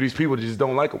like interview these people that just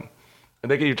don't like him,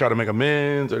 and they can either try to make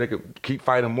amends or they could keep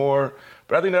fighting more.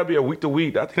 But I think that'd be a week to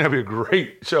week. I think that'd be a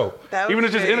great show. Even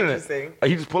if it's just internet. Like,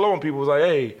 he just pull up on people. Was like,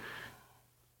 hey,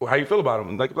 how you feel about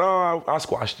him? Like, oh, I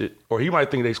squashed it, or he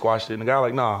might think they squashed it, and the guy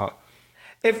like, nah.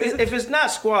 If it's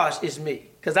not squashed, it's me.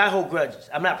 Because I hold grudges.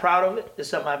 I'm not proud of it. It's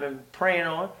something I've been praying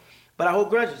on. But I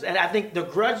hold grudges. And I think the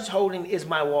grudge holding is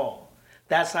my wall.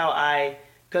 That's how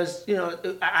because,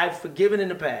 I've forgiven in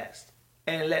the past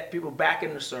and let people back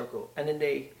in the circle. And then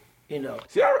they,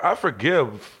 See, I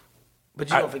forgive.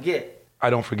 But you don't forget. I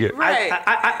don't forget. Right.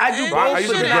 I do both. I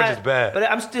used to be grudges bad.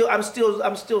 But I'm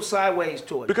still sideways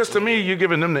towards it. Because to me, you're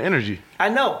giving them the energy. I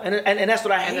know, and that's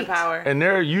what I hate. And the power. And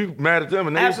you mad at them,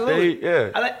 and Absolutely.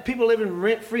 yeah. I like people living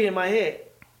rent free in my head.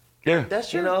 Yeah. That's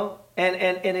true. You know, and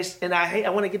I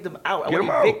want to get them out. I want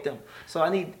to evict them. So I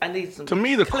need some. To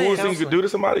me, the coolest thing you could do to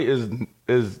somebody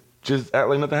is just act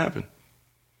like nothing happened.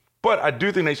 But I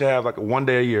do think they should have like one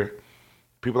day a year,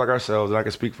 people like ourselves, and I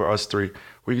can speak for us three,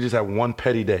 where you can just have one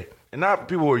petty day. And not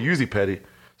people who are usually petty.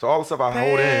 So all the stuff I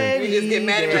hold in. You just get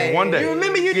mad at Just one day. You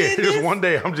remember you did this? Just one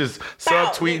day. I'm just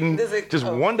subtweeting. Just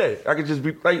one day. I could just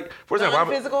be like, for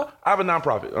example, I have a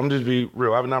nonprofit. I'm just be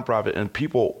real. I have a nonprofit, and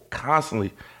people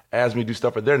constantly ask me to do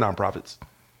stuff for their nonprofits.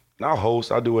 And I'll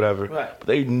host. I'll do whatever. Right. But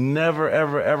they never,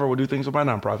 ever, ever will do things for my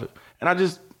nonprofit. And I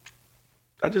just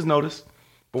noticed.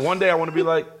 But one day I want to be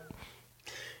like,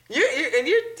 You're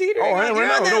teetering. Oh, I am you're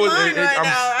right on now. that No, line right I'm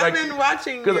now. like- I've been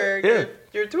watching 'cause,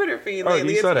 your Twitter feed oh,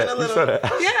 lately. you saw It's that. been a little. You saw that.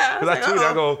 Yeah. Because I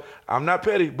tweeted, I go, I'm not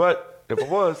petty, but if I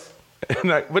was.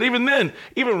 But even then,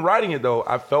 even writing it though,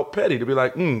 I felt petty to be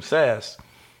like, sass.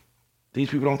 These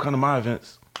people don't come to my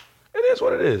events. It is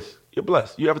what it is. You're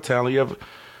blessed. You have a talent. You have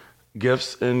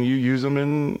gifts, and you use them,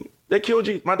 and they killed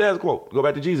Jesus. My dad's quote, go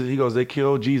back to Jesus. He goes, they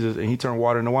killed Jesus, and he turned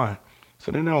water into wine.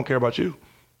 So then they don't care about you.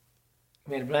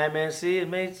 Made a blind man see it.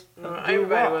 Made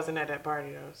Everybody wasn't at that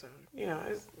party though, so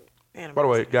it's animals. By the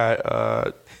way,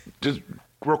 Guy, just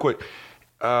real quick,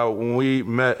 when we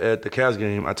met at the Cavs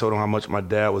game, I told him how much my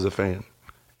dad was a fan.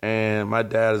 And my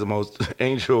dad is the most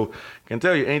Angel, can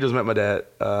tell you, Angel's met my dad,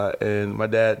 and my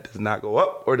dad does not go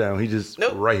up or down. He just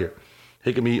right here.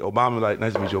 He can meet Obama, like,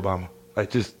 nice to meet you, Obama. Like,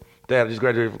 just, Dad, I just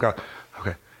graduated from college.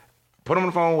 Okay. Put him on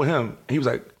the phone with him. He was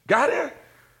like, got there?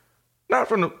 Not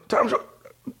from the time show.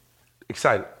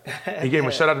 Excited. He gave him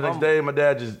a shout out the next day. My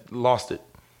dad just lost it.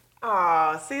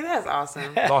 Oh, see, that's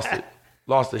awesome.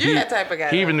 Lost it. You're that type of guy.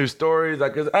 He even knew stories.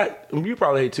 Like, cause you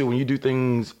probably hate too when you do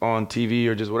things on TV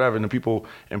or just whatever, and the people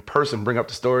in person bring up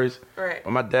the stories. Right. But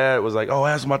my dad was like, "Oh,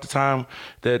 ask him about the time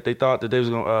that they thought that they was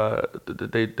gonna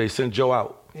they sent Joe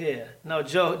out." Yeah. No,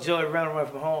 Joe had run away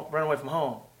from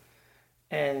home,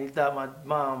 and he thought my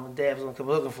mom and dad was gonna come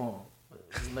looking for him.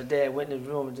 My dad went in his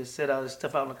room and just set all his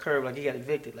stuff out on the curb like he got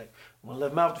evicted. Like, I'm gonna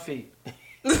let him out the feet.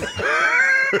 Sounds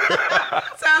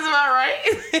about right.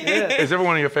 Yeah. Is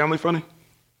everyone in your family funny?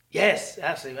 Yes,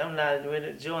 absolutely.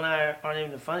 Joe and I aren't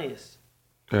even the funniest.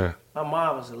 Yeah. My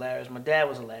mom was hilarious. My dad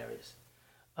was hilarious.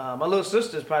 My little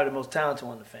sister is probably the most talented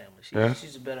one in the family.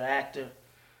 She's a better actor,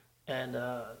 and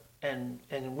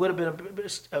would have been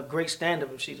a great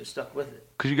stand-up if she'd have stuck with it.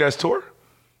 Could you guys tour?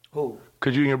 Who?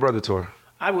 Could you and your brother tour?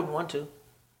 I wouldn't want to.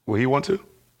 Will he want to?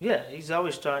 Yeah, he's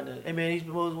always trying to. Hey man, he's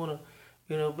always want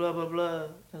to, blah blah blah.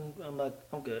 And I'm like,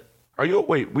 I'm good. Are you?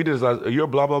 Wait, we did this last. Are you a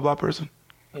blah blah blah person?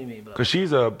 What do you mean blah? Because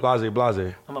she's a blase.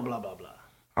 I'm a blah blah blah.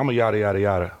 I'm a yada yada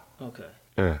yada. Okay.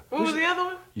 Yeah. What was the other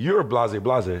one? You're a blase. I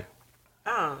don't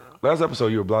know. Last episode,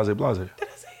 you were blase. Did I say it?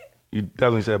 You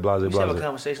definitely said blase. We should have a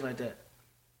conversation like that.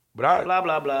 But I. Blah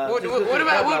blah blah. What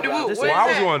about whoop de whoop? Well, I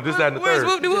was going this, that, and the Where's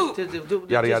third. whoop de whoop?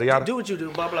 Yada, yada, yada. Do what you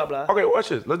do. Blah blah blah. Okay, watch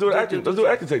this. Let's do an acting. Let's do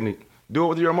an acting technique. Do it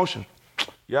with your emotion.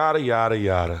 Yada yada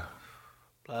yada.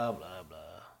 Blah blah blah.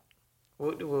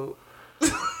 Whoop de whoop.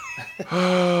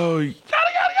 Oh, yada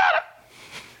yada yada.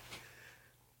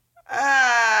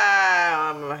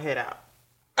 I'm gonna head out.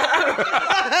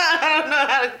 I don't know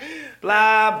how to.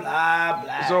 Blah blah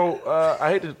blah. So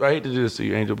I hate to do this to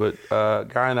you, Angel, but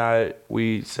Guy and I,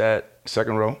 we sat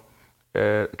second row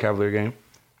at a Cavalier game,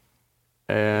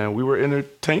 and we were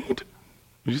entertained.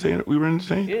 Did you say we were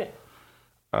entertained? Yeah.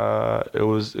 It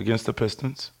was against the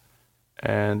Pistons,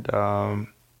 and I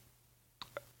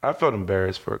felt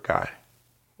embarrassed for Guy.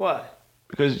 Why?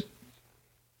 Because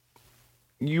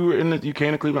you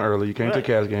came to Cleveland early. You came to the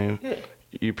Cavs game. Yeah.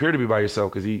 You appear to be by yourself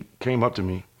because he came up to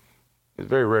me. It's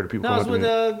very rare that people No, come it's up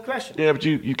to with me. Gresham. Yeah, but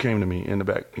you came to me in the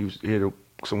back. He had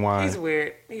some wine. He's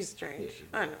weird. He's strange.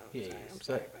 I know. Yeah, I'm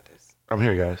sorry about this. I'm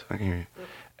here, guys. I can hear you.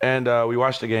 And we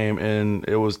watched the game, and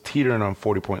it was teetering on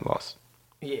 40-point loss.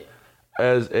 Yeah.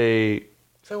 So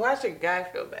why should Guy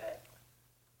feel bad?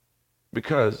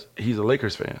 Because he's a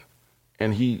Lakers fan,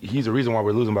 and he's the reason why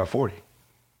we're losing by 40.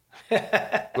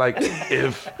 Like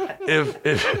if his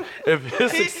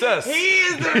success, he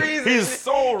is the reason. He's the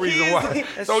sole reason why.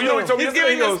 So you know, he told me He's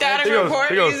yesterday, giving the scouting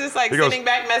report. He's just like sending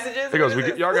back messages. He goes,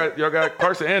 y'all got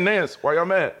Clarkson and Nance. Why y'all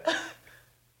mad?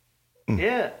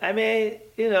 Yeah, I mean,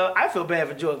 I feel bad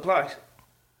for Jordan Clarkson.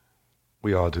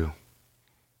 We all do.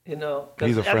 He's a friend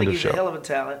I think of he's show. a hell of a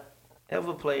talent, hell of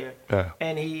a player. Yeah.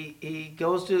 And he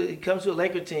comes to a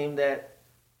Laker team that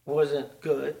wasn't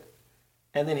good,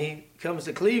 and then he comes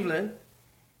to Cleveland,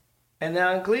 And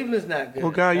now in Cleveland's not good.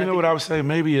 Well, Guy, you know what I would say?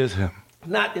 Maybe it's him.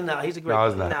 No, he's a great No,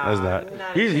 it's player. not. It's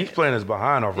not. He's playing his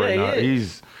behind off right now. He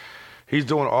He's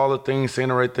doing all the things, saying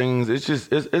the right things. It's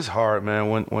just it's hard, man.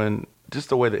 When just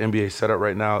the way the NBA is set up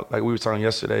right now, like we were talking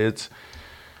yesterday, it's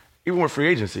even with free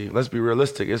agency. Let's be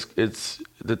realistic.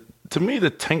 To me the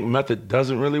tank method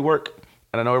doesn't really work,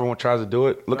 and I know everyone tries to do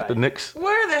it. Look at the Knicks.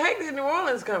 Where the heck did New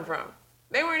Orleans come from?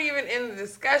 They weren't even in the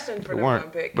discussion for the one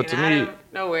pick. But to me,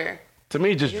 nowhere. To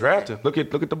me, just drafting. Look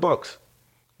at the Bucks.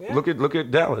 Yeah. Look at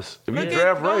Dallas. If you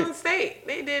draft right, Golden State,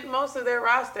 they did most of their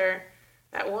roster.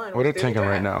 That one. Well, they're tanking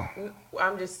right now.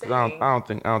 I'm just saying. I don't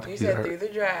think. You said through the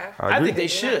draft. I think they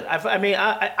should.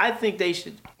 I think they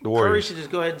should. Curry should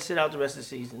just go ahead and sit out the rest of the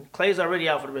season. Clay's already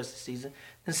out for the rest of the season,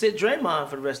 and sit Draymond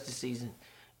for the rest of the season,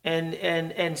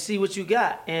 and see what you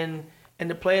got and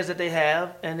the players that they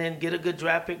have, and then get a good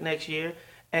draft pick next year,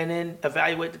 and then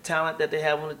evaluate the talent that they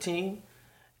have on the team,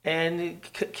 and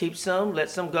keep some, let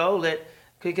some go,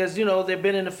 because they've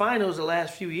been in the finals the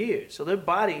last few years, so their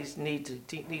bodies need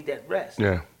that rest.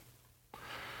 Yeah.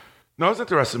 No, it's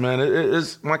interesting, man.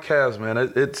 It's my Cavs, man.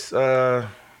 It's your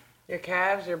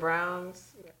Cavs, your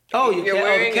Browns. Oh, the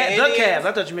Cavs.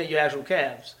 I thought you meant your actual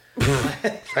Cavs.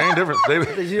 Same difference.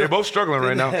 They're both struggling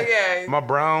right now. Yeah. My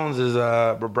Browns is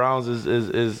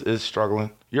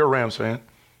struggling. You're a Rams fan.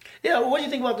 Yeah. Well, what do you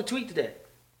think about the tweet today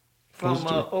from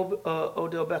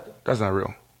Odell Beckham? That's not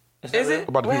real. Is it?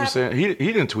 About the people saying he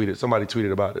didn't tweet it. Somebody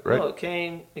tweeted about it, right? No, it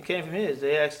came from his.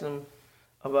 They asked him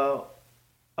about.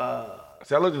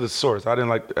 See, I looked at the source. I didn't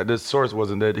like the source.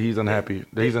 Wasn't that he's unhappy?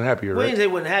 That he's unhappy, right? Well, he didn't say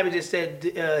he wasn't happy. Just said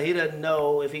he doesn't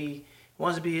know if he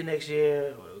wants to be here next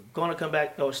year, or going to come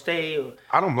back or stay. Or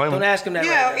I don't blame him. Don't ask him that.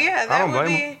 Yeah, right now. yeah. I don't blame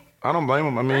him. I don't blame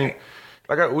him. I mean,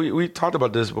 we talked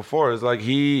about this before. It's like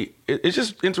it's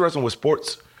just interesting with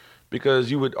sports because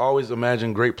you would always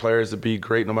imagine great players to be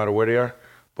great no matter where they are.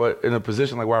 But in a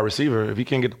position like wide receiver, if he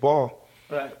can't get the ball,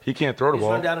 he can't throw the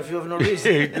ball. Run down the field for no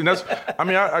reason. And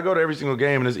I go to every single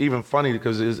game, and it's even funny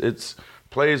because it's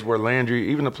plays where Landry,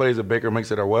 even the plays that Baker makes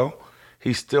that are well,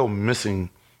 he's still missing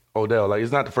Odell. Like,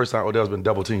 it's not the first time Odell's been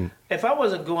double teamed. If I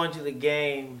wasn't going to the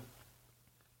game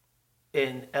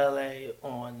in L.A.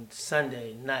 on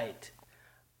Sunday night,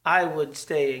 I would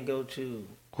stay and go to.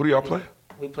 Who do y'all play?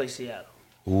 We play Seattle.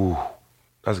 Ooh,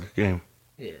 that's a good game.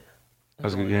 Yeah.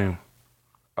 That's a good game.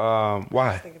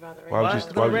 Why? Why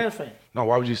would you? Rams fan. No,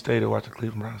 why would you stay to watch the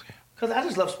Cleveland Browns game? Because I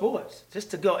just love sports, just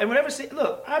to go. And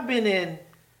look, I've been in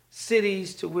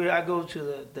cities to where I go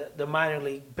to the minor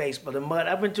league baseball,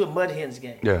 I've been to a Mud Hens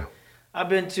game. Yeah. I've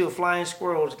been to a Flying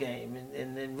Squirrels game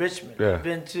in Richmond. Yeah. I've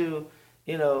been to,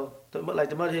 the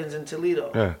Mud Hens in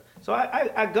Toledo. Yeah. So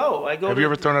I go. Have you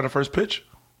ever thrown out a first pitch?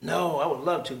 No, I would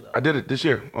love to though. I did it this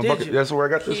year. Did you? That's where I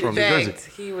got this from. New Jersey.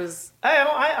 He was. What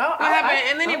happened?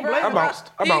 And then he brought.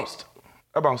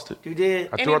 I bounced it. You did?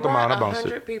 I threw out the mound. I bounced it.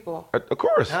 100 people. Of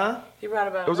course. Huh? He brought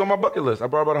about. It was on my bucket list. I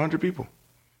brought about 100 people.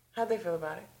 How'd they feel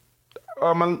about it?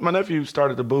 My nephew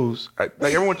started the booze.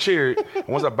 Everyone cheered. And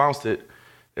once I bounced it,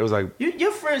 it was like.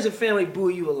 Your friends and family boo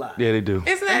you a lot. Yeah, they do.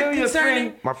 Isn't that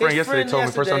concerning? My friend yesterday told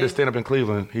me first time I did stand up in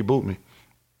Cleveland, he booed me.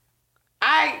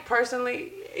 I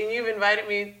personally, and you've invited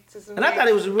me to some. And I thought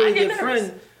it was a really good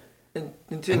friend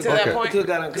until that point. Until it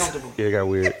got uncomfortable. Yeah, it got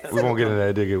weird. We won't get into that.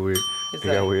 It did get weird. It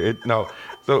got weird.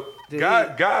 So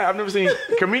Guy, I've never seen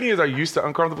comedians are used to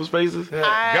uncomfortable spaces. Yeah.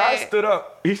 Guy stood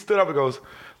up. He stood up and goes,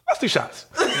 "Let's do shots."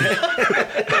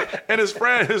 And his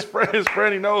friend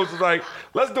he knows was like,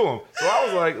 "Let's do them." So I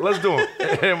was like, "Let's do them."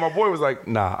 And my boy was like,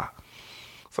 "Nah."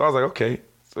 So I was like, "Okay."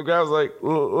 So Guy was like,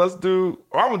 "Let's do.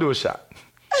 I'm gonna do a shot."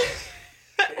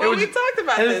 Well, we talked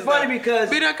about this. It's funny because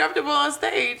being uncomfortable on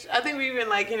stage. I think we even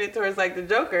hinted towards the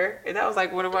Joker, and that was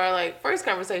one of our first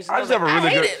conversations. I just have a really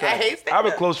good. I hate stand-up. I have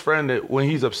a close friend that when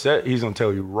he's upset, he's gonna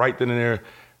tell you right then and there,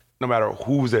 no matter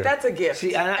who's there. That's a gift.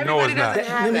 See, no, it's not.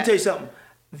 Let me tell you something.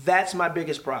 That's my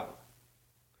biggest problem.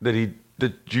 Did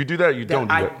you do that? Or you don't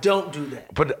do that. I don't do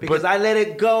that. But I let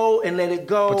it go and let it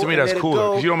go. But to me, that's cool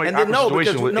because you don't make awkward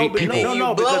situations with 8 people.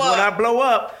 No, because when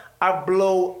I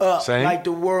blow up Same? like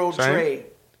the World Same? Trade.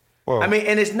 Whoa. I mean,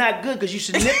 and it's not good because you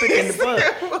should nip it in the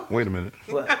bud. Wait a minute.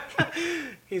 What?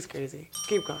 He's crazy.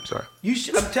 Keep going. Sorry.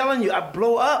 I'm telling you, I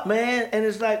blow up, man, and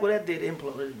it's like, well, that did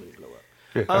implode. It didn't really blow up.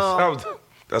 Yeah,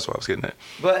 that's what I was getting at.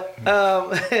 But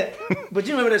but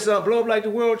you remember that song, "Blow Up Like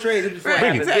the World Trade"? Before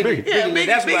Right, exactly. Biggie. Yeah, Biggie,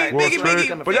 That's Biggie, right.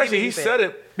 Biggie. But actually, he said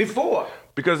it before.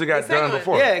 because it got The second done one.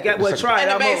 before. Yeah, it got tried In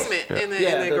the almost. basement, in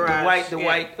the garage. The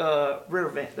white river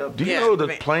van. Do you know the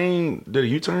plane did a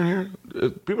U-turn here?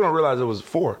 People don't realize it was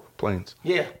 4 planes.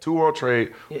 Yeah. 2 World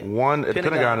Trade, 1 at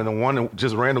Pentagon, and then 1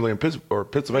 just randomly in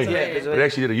Pennsylvania. Yeah, But they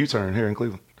actually did a U-turn here in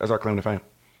Cleveland. That's our claim to fame.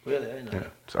 Really? I didn't know Yeah,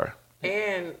 that. sorry.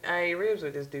 And I ate ribs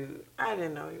with this dude. I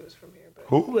didn't know he was from here. But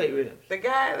Who ate ribs? The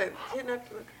guy that kidnapped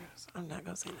the girls. I'm not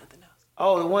going to say nothing else.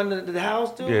 Oh, the one in the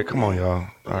house, dude? Yeah, come on, y'all.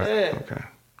 All right. Yeah. Okay.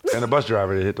 And the bus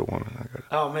driver that hit the woman. I got it.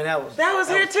 Oh, man, that was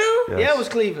here too? Yes. Yeah, it was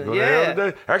Cleveland.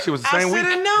 Yeah. Actually, it was the same week. I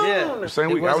should have known. Yeah. The same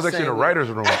week. was I was the actually in the same week. writer's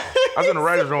room. I was in the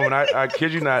writer's room, and I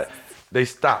kid you not, they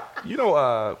stopped. You know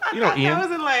I Ian?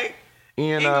 wasn't like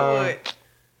Ian,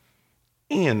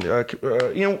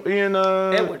 Ian,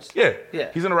 Edwards. Yeah. Yeah.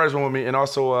 He's in the writer's room with me, and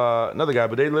also another guy,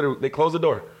 but they closed the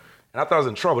door. And I thought I was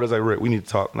in trouble. They was like, Rick, we need to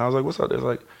talk. And I was like, what's up? They was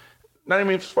like, not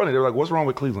even funny. They were like, what's wrong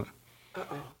with Cleveland?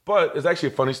 But it's actually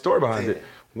a funny story behind it.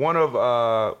 One of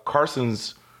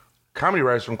Carson's comedy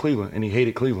writers from Cleveland, and he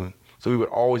hated Cleveland. So we would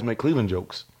always make Cleveland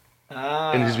jokes.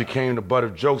 And it just became the butt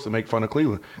of jokes to make fun of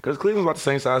Cleveland. Because Cleveland's about the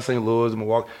same size as St. Louis and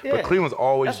Milwaukee. Yeah. But Cleveland's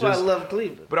always That's just... why I love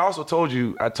Cleveland. But I also told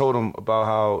him about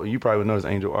how, you probably would know this,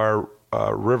 Angel, our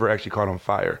river actually caught on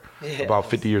fire about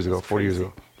 50 years ago, 40 years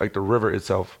ago. Like the river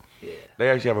itself. Yeah. They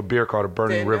actually have a beer called a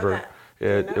Burning River.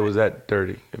 Yeah, it was that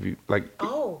dirty. If you like,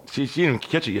 she didn't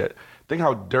catch it yet. Think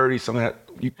how dirty something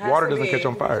water doesn't catch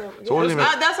on fire. So it wasn't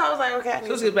even. That's why I was like, okay. So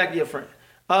let's get back to your friend.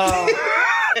 Who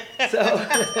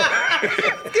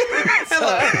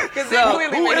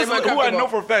I know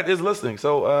for a fact is listening.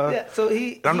 So So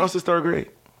I know since third grade.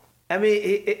 I mean,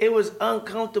 it was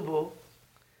uncomfortable,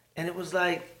 and it was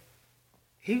like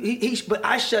but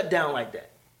I shut down like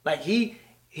that. Like he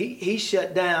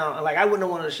shut down. Like I wouldn't have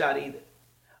wanted a shot either.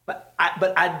 But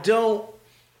I don't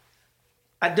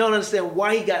understand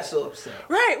why he got so upset.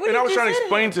 Right. And I was trying to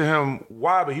explain to him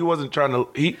why, but he wasn't trying to.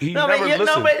 He never listened.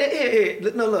 No, but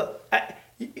here. No, look.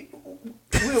 We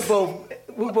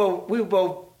were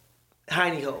both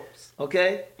hiney holes.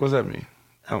 Okay. What's that mean?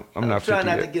 I'm not trying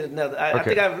not yet. to get another. I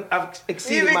Okay. think I've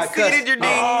exceeded my exceeded custom. your needs.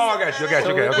 Oh, I got you. Okay.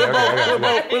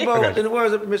 We're both, in the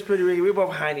words of Miss Pretty Riggy, we're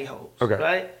both hiney holes. Okay.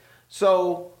 Right?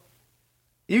 So,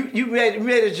 you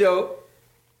made a joke,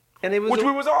 and it was... Which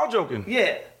we was all joking.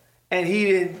 Yeah. And he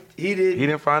didn't... He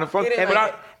didn't find it funny. He didn't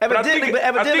like it.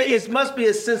 Evidently, it must be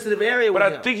a sensitive area with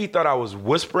But him. I think he thought I was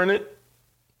whispering it.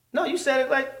 No, you said it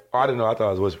like... Oh, I didn't know. I thought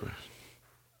I was whispering.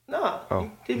 No. Oh,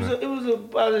 It was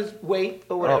about his weight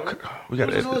or whatever. We got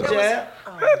it was a little to jab.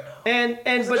 And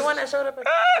Was it the one that showed up? All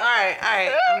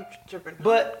right. I'm tripping.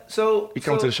 But so... He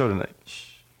come to the show tonight.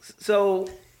 So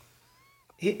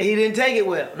he didn't take it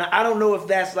well. Now I don't know if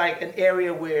that's like an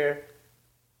area where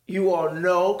you all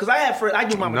know, because I have friends. I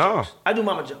do mama jokes. I do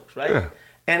mama jokes, right? Yeah.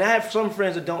 And I have some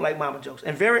friends that don't like mama jokes.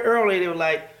 And very early they were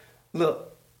like,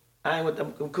 "Look, I ain't with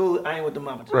them. I'm cool. I ain't with the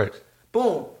mama jokes." Right.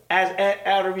 Boom.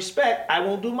 Out of respect, I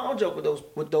won't do mama joke with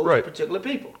those Right. particular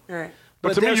people. Right.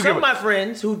 But to me, there's you some give of my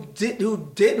friends who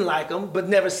didn't like them, but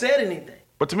never said anything.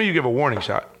 But to me, you give a warning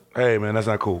shot. Hey, man, that's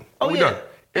not cool. Oh, we yeah. done.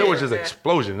 It was just an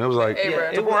explosion. It was like, Hey, bro.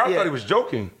 to the point I thought he was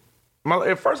joking.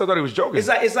 At first, I thought he was joking. It's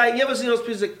like you ever see those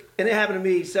pieces, and it happened to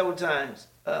me several times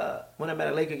when I'm at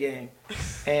a Laker game,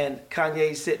 and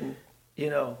Kanye's sitting,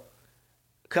 a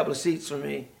couple of seats from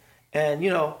me, and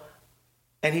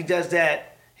and he does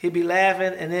that. He'd be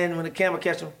laughing, and then when the camera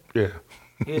catch him, Yeah.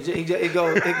 it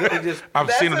goes.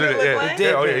 I've seen him do what it that. looked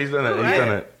like? Oh, yeah, he's done that. He's done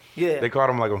that. Yeah. They caught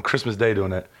him like on Christmas Day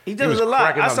doing that. He does was it a lot.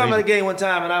 cracking I up saw him at and a game one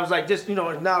time, and I was like, just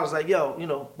acknowledge, like, yo,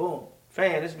 boom,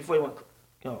 fan. This is before he went,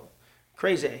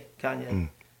 crazy, Kanye,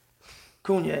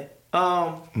 Kanye.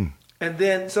 And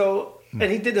then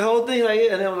and he did the whole thing like,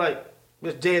 and then I was like,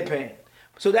 just deadpan.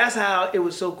 So that's how it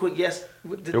was so quick. Yes,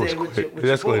 with the It was day with quick. your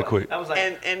It escalated boy. quick. I was like,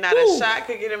 And not a shot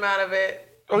could get him out of it.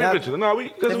 Oh, he Now- eventually. No,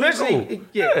 because we was Eventually, cool.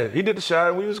 yeah. He did the shot,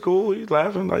 and we was cool. He was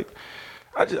laughing. Like,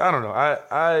 I don't know.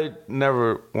 I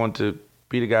never want to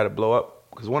be the guy to blow up,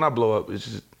 because when I blow up, it's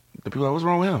just the people are like, what's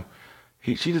wrong with him?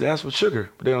 She just asked for sugar,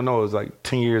 but they don't know it was like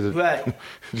 10 years of Right.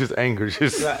 just anger.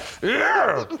 Just Right.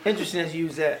 yeah. interesting that you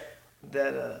use that.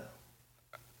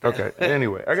 Okay.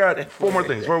 Anyway, I got 4 more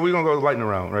things. We're gonna go lightning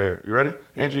round right here. You ready?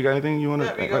 Andrew, you got anything you want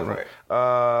to? Yeah, go for it.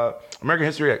 American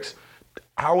History X.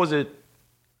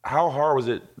 How hard was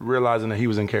it realizing that he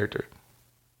was in character?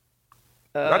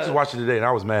 I just watched it today and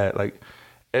I was mad. Like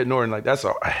Ed Norton, like that's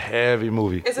a heavy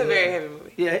movie. It's a very heavy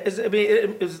movie. Yeah, it's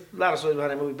a lot of stories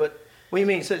behind that movie. But what do you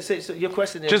mean? So your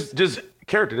question is Just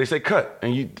character. They say cut,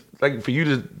 and you like for you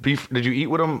to be. Did you eat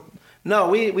with him? no,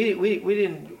 we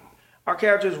didn't. Our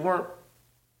characters weren't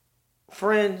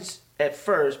friends at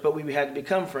first, but we had to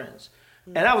become friends.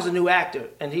 And I was a new actor,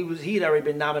 and he'd already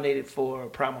been nominated for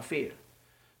Primal Fear.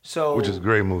 So Which is a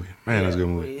great movie. Man, that's a good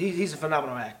movie. He's a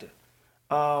phenomenal actor.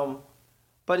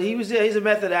 But he's a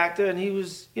method actor, and he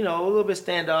was, a little bit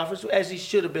standoffish, as he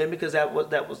should have been, because that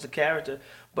was the character.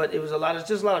 But it was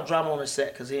just a lot of drama on the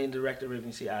set, because he and the director really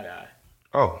didn't see eye to eye.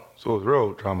 Oh, so it was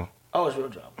real drama. Oh, it's real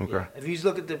drama. Okay. Yeah. If you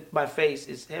look at my face,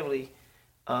 it's heavily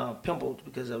pimpled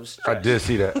because I was stressed. I did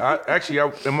see that.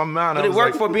 In my mind, but I it was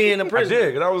worked like, for being a prisoner. I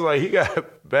did, and I was like, he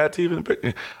got bad teeth in the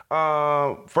picture.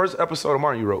 First episode of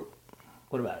Martin you wrote.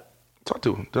 What about it? Talk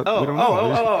to him.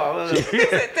 Oh. He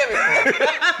said Timmy.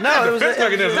 No, it was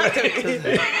not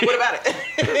Timmy. What about it?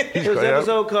 It was an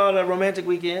episode called Romantic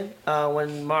Weekend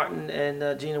when Martin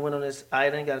and Gina went on this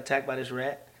island, got attacked by this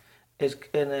rat. It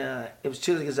was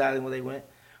Chili's Island where they went.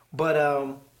 But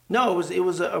no, it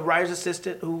was a writer's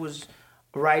assistant who was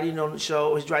writing on the show.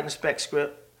 He was writing a spec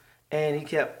script, and he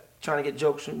kept trying to get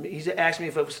jokes from me. He asked me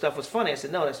if stuff was funny. I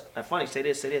said, no, that's not funny. Say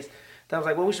this, say this. Then I was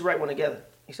like, well, we should write one together.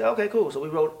 He said, okay, cool. So we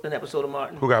wrote an episode of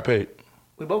Martin. Who got paid?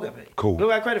 We both got paid. Cool. We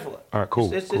got credit for it. All right, cool.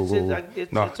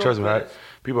 No, trust me.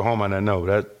 People at home might not know.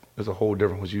 There's a whole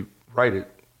different once you write it.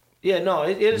 Yeah, no,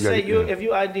 it'll say, if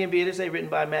you IDMB, it'll say written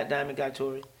by Matt Diamond, Guy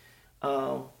Torry.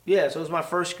 So it was my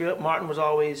first script. Martin was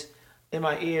always in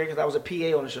my ear because I was a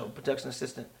PA on the show, production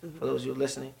assistant, for those of you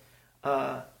listening.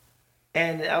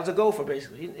 And I was a gopher,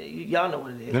 basically. Y'all know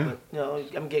what it is. Yeah.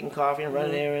 But, I'm getting coffee and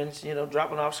running errands,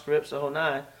 dropping off scripts, the whole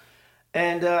nine.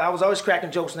 And I was always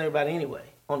cracking jokes on everybody anyway,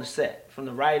 on the set, from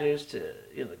the writers to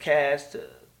the cast to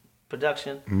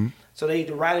production. Mm-hmm. So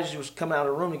the writers was coming out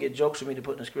of the room to get jokes for me to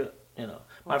put in the script.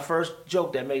 My first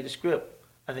joke that made the script,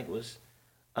 I think, was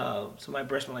somebody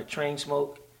brushed me like train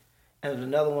smoke, and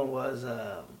another one was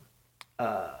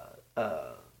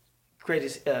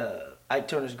greatest Ike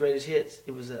Turner's greatest hits.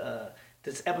 It was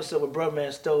this episode where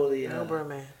Birdman stole the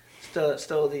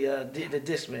stole the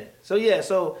Discman.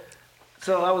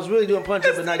 So I was really doing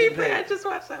punches but not getting paid. I just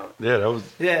watched that one. Yeah, that was.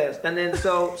 Yes, and then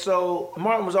so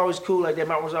Martin was always cool like that.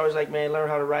 Martin was always like, man, learn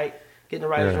how to write. Get in the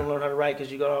writer's room, learn how to write,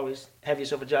 because you gotta always have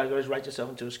yourself a job. You always write yourself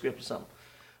into a script or something.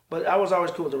 But I was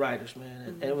always cool with the writers,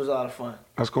 man, and it was a lot of fun.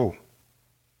 That's cool.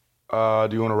 Do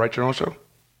you want to write your own show?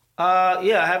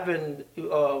 Yeah, I have been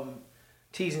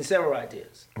teasing several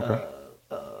ideas. Okay.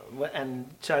 And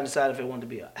trying to decide if it wanted to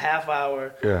be a half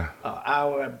hour,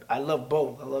 hour. I love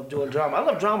both. I love doing drama. I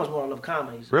love dramas more than I love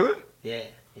comedies. Really? Yeah.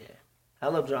 I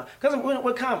love drama. Because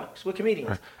we're comics. We're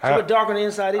comedians. So we're dark on the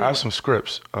inside anyway. I have some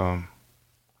scripts,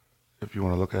 if you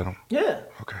want to look at them. Yeah.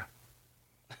 Okay.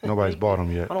 Nobody's bought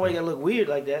them yet. I don't know why you gotta look weird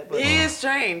like that. But, he is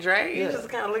strange, right? Yeah. You just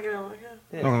kind of look at him like,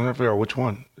 yeah. No, I'm trying to figure out which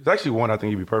one. It's actually one I think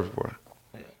you'd be perfect for.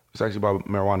 Yeah. It's actually about a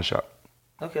marijuana shop.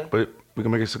 Okay. But we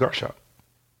can make a cigar shop.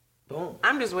 Boom.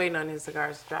 I'm just waiting on his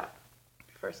cigars to drop.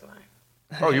 First line.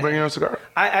 Oh, you bring your own cigar?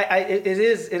 It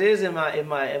is in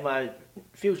my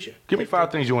future. Give me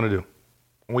 5 things you want to do.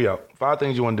 We out. 5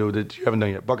 things you want to do that you haven't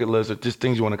done yet. Bucket list or just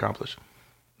things you want to accomplish.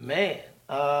 Man,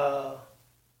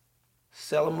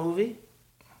 sell a movie,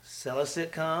 sell a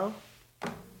sitcom,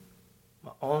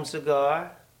 my own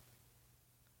cigar.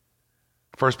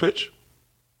 First pitch?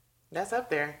 That's up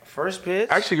there. First pitch.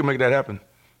 Actually, you can make that happen.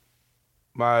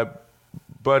 My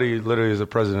buddy literally is the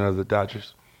president of the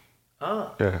Dodgers.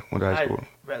 Oh. Yeah, went to high school.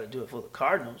 I'd rather do it for the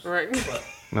Cardinals. Right. But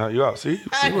Now you out. See?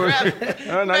 I'd rather.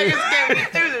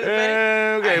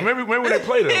 Okay, maybe when they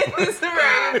play them.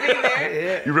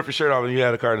 yeah. You rip your shirt off and you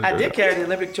had a Cardinals I shirt. did carry the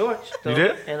Olympic torch. Though, You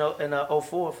did? In 04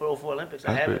 for 04 Olympics.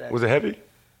 I have it. Was it heavy?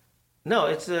 No,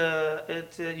 it's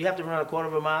you have to run a quarter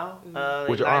of a mile.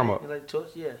 With your arm up. You light the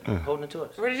torch, holding the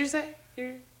torch. What did you say?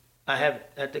 I have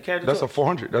it. I had to carry the That's torch. a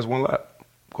 400. That's one lap.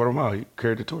 Quarter mile. You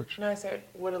carried the torch. No, I said,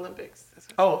 what Olympics?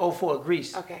 Oh, 04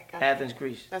 Greece. Okay, gotcha. Athens,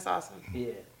 Greece. That's awesome.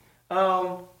 Yeah. I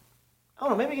don't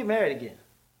know. Maybe get married again.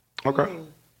 Okay.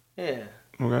 Yeah.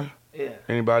 Okay. Yeah.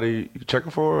 Anybody you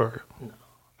checking for? Or? No.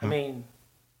 I mean,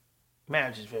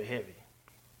 marriage is very heavy.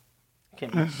 You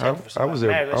can't be checking for somebody. I was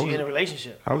there. Married unless you're in a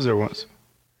relationship. I was there once.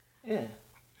 Yeah.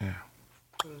 Yeah.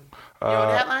 You on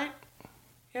the hotline?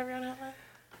 You ever on the hotline?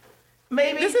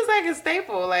 Maybe. This is like a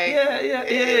staple. Like Yeah,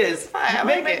 it is. It's fine. I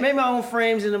like it. Make my own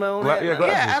frames into my own head. Yeah,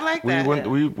 glasses. Yeah, I like that.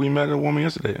 We met a woman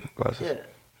yesterday in glasses.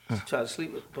 Yeah. Try to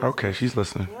sleep with both. Okay, she's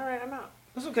listening. All right, I'm out.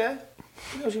 That's okay.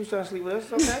 You know she was trying to sleep with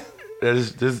us. It's okay.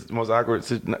 This is the most awkward.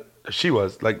 She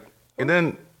was like, and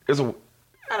then I don't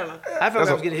know. I felt like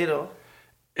I was getting hit on.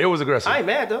 it was aggressive. I ain't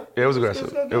mad though. Yeah, it was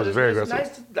aggressive. It was very aggressive.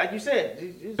 Nice to, like you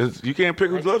said. You can't pick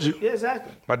who loves you. Yeah,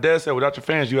 exactly. My dad said, without your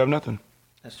fans, you have nothing.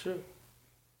 That's true.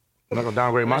 I'm not gonna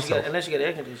downgrade myself. Unless you get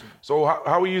air conditioning. So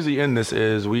how we usually end this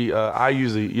is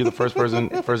you're the first person,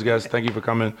 first guest. Thank you for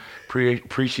coming.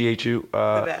 Appreciate you.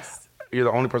 The best. You're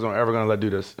the only person I'm ever gonna let do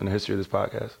this in the history of this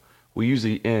podcast. We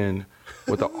usually end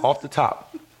with the off the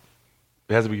top.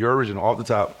 It has to be your original off the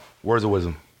top words of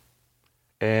wisdom,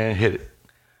 and hit it.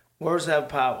 Words have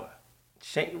power.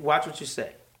 Watch what you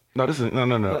say. No, this is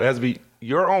no. It has to be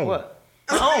your own. What?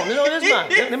 Oh, no, it is mine.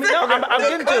 Let me know. I'm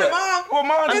getting to it. Well,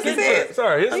 mine is his.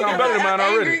 Sorry, his sound better than mine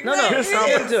already. No, his sound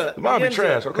better. Mine be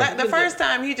trash. Okay. Like the first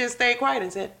time, he just stayed quiet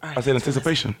and said, I said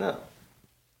anticipation. No.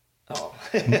 Oh.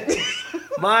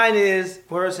 Mine is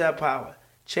words have power.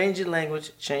 Change your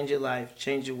language, change your life,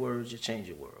 change your words, you change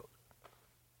your world.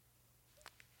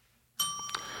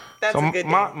 That's a good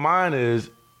one. Mine is.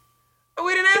 Oh,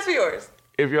 we didn't ask for yours.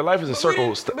 If your life is a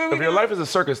circus,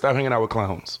 stop hanging out with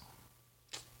clowns.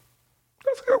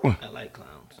 That's a good one. I like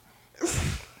clowns.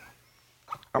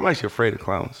 I'm actually afraid of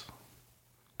clowns.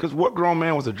 Because what grown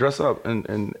man wants to dress up and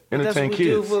entertain That's what we kids?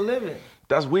 do for a living.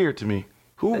 That's weird to me.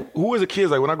 Who is a kid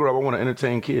like when I grow up? I want to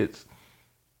entertain kids.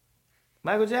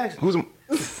 Michael Jackson.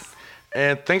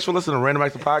 And thanks for listening to Random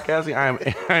Acts of Podcasting.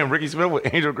 I am Ricky Smith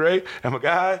with Angel Gray and my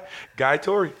guy, Guy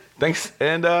Torry. Thanks.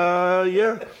 And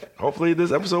hopefully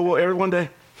this episode will air one day.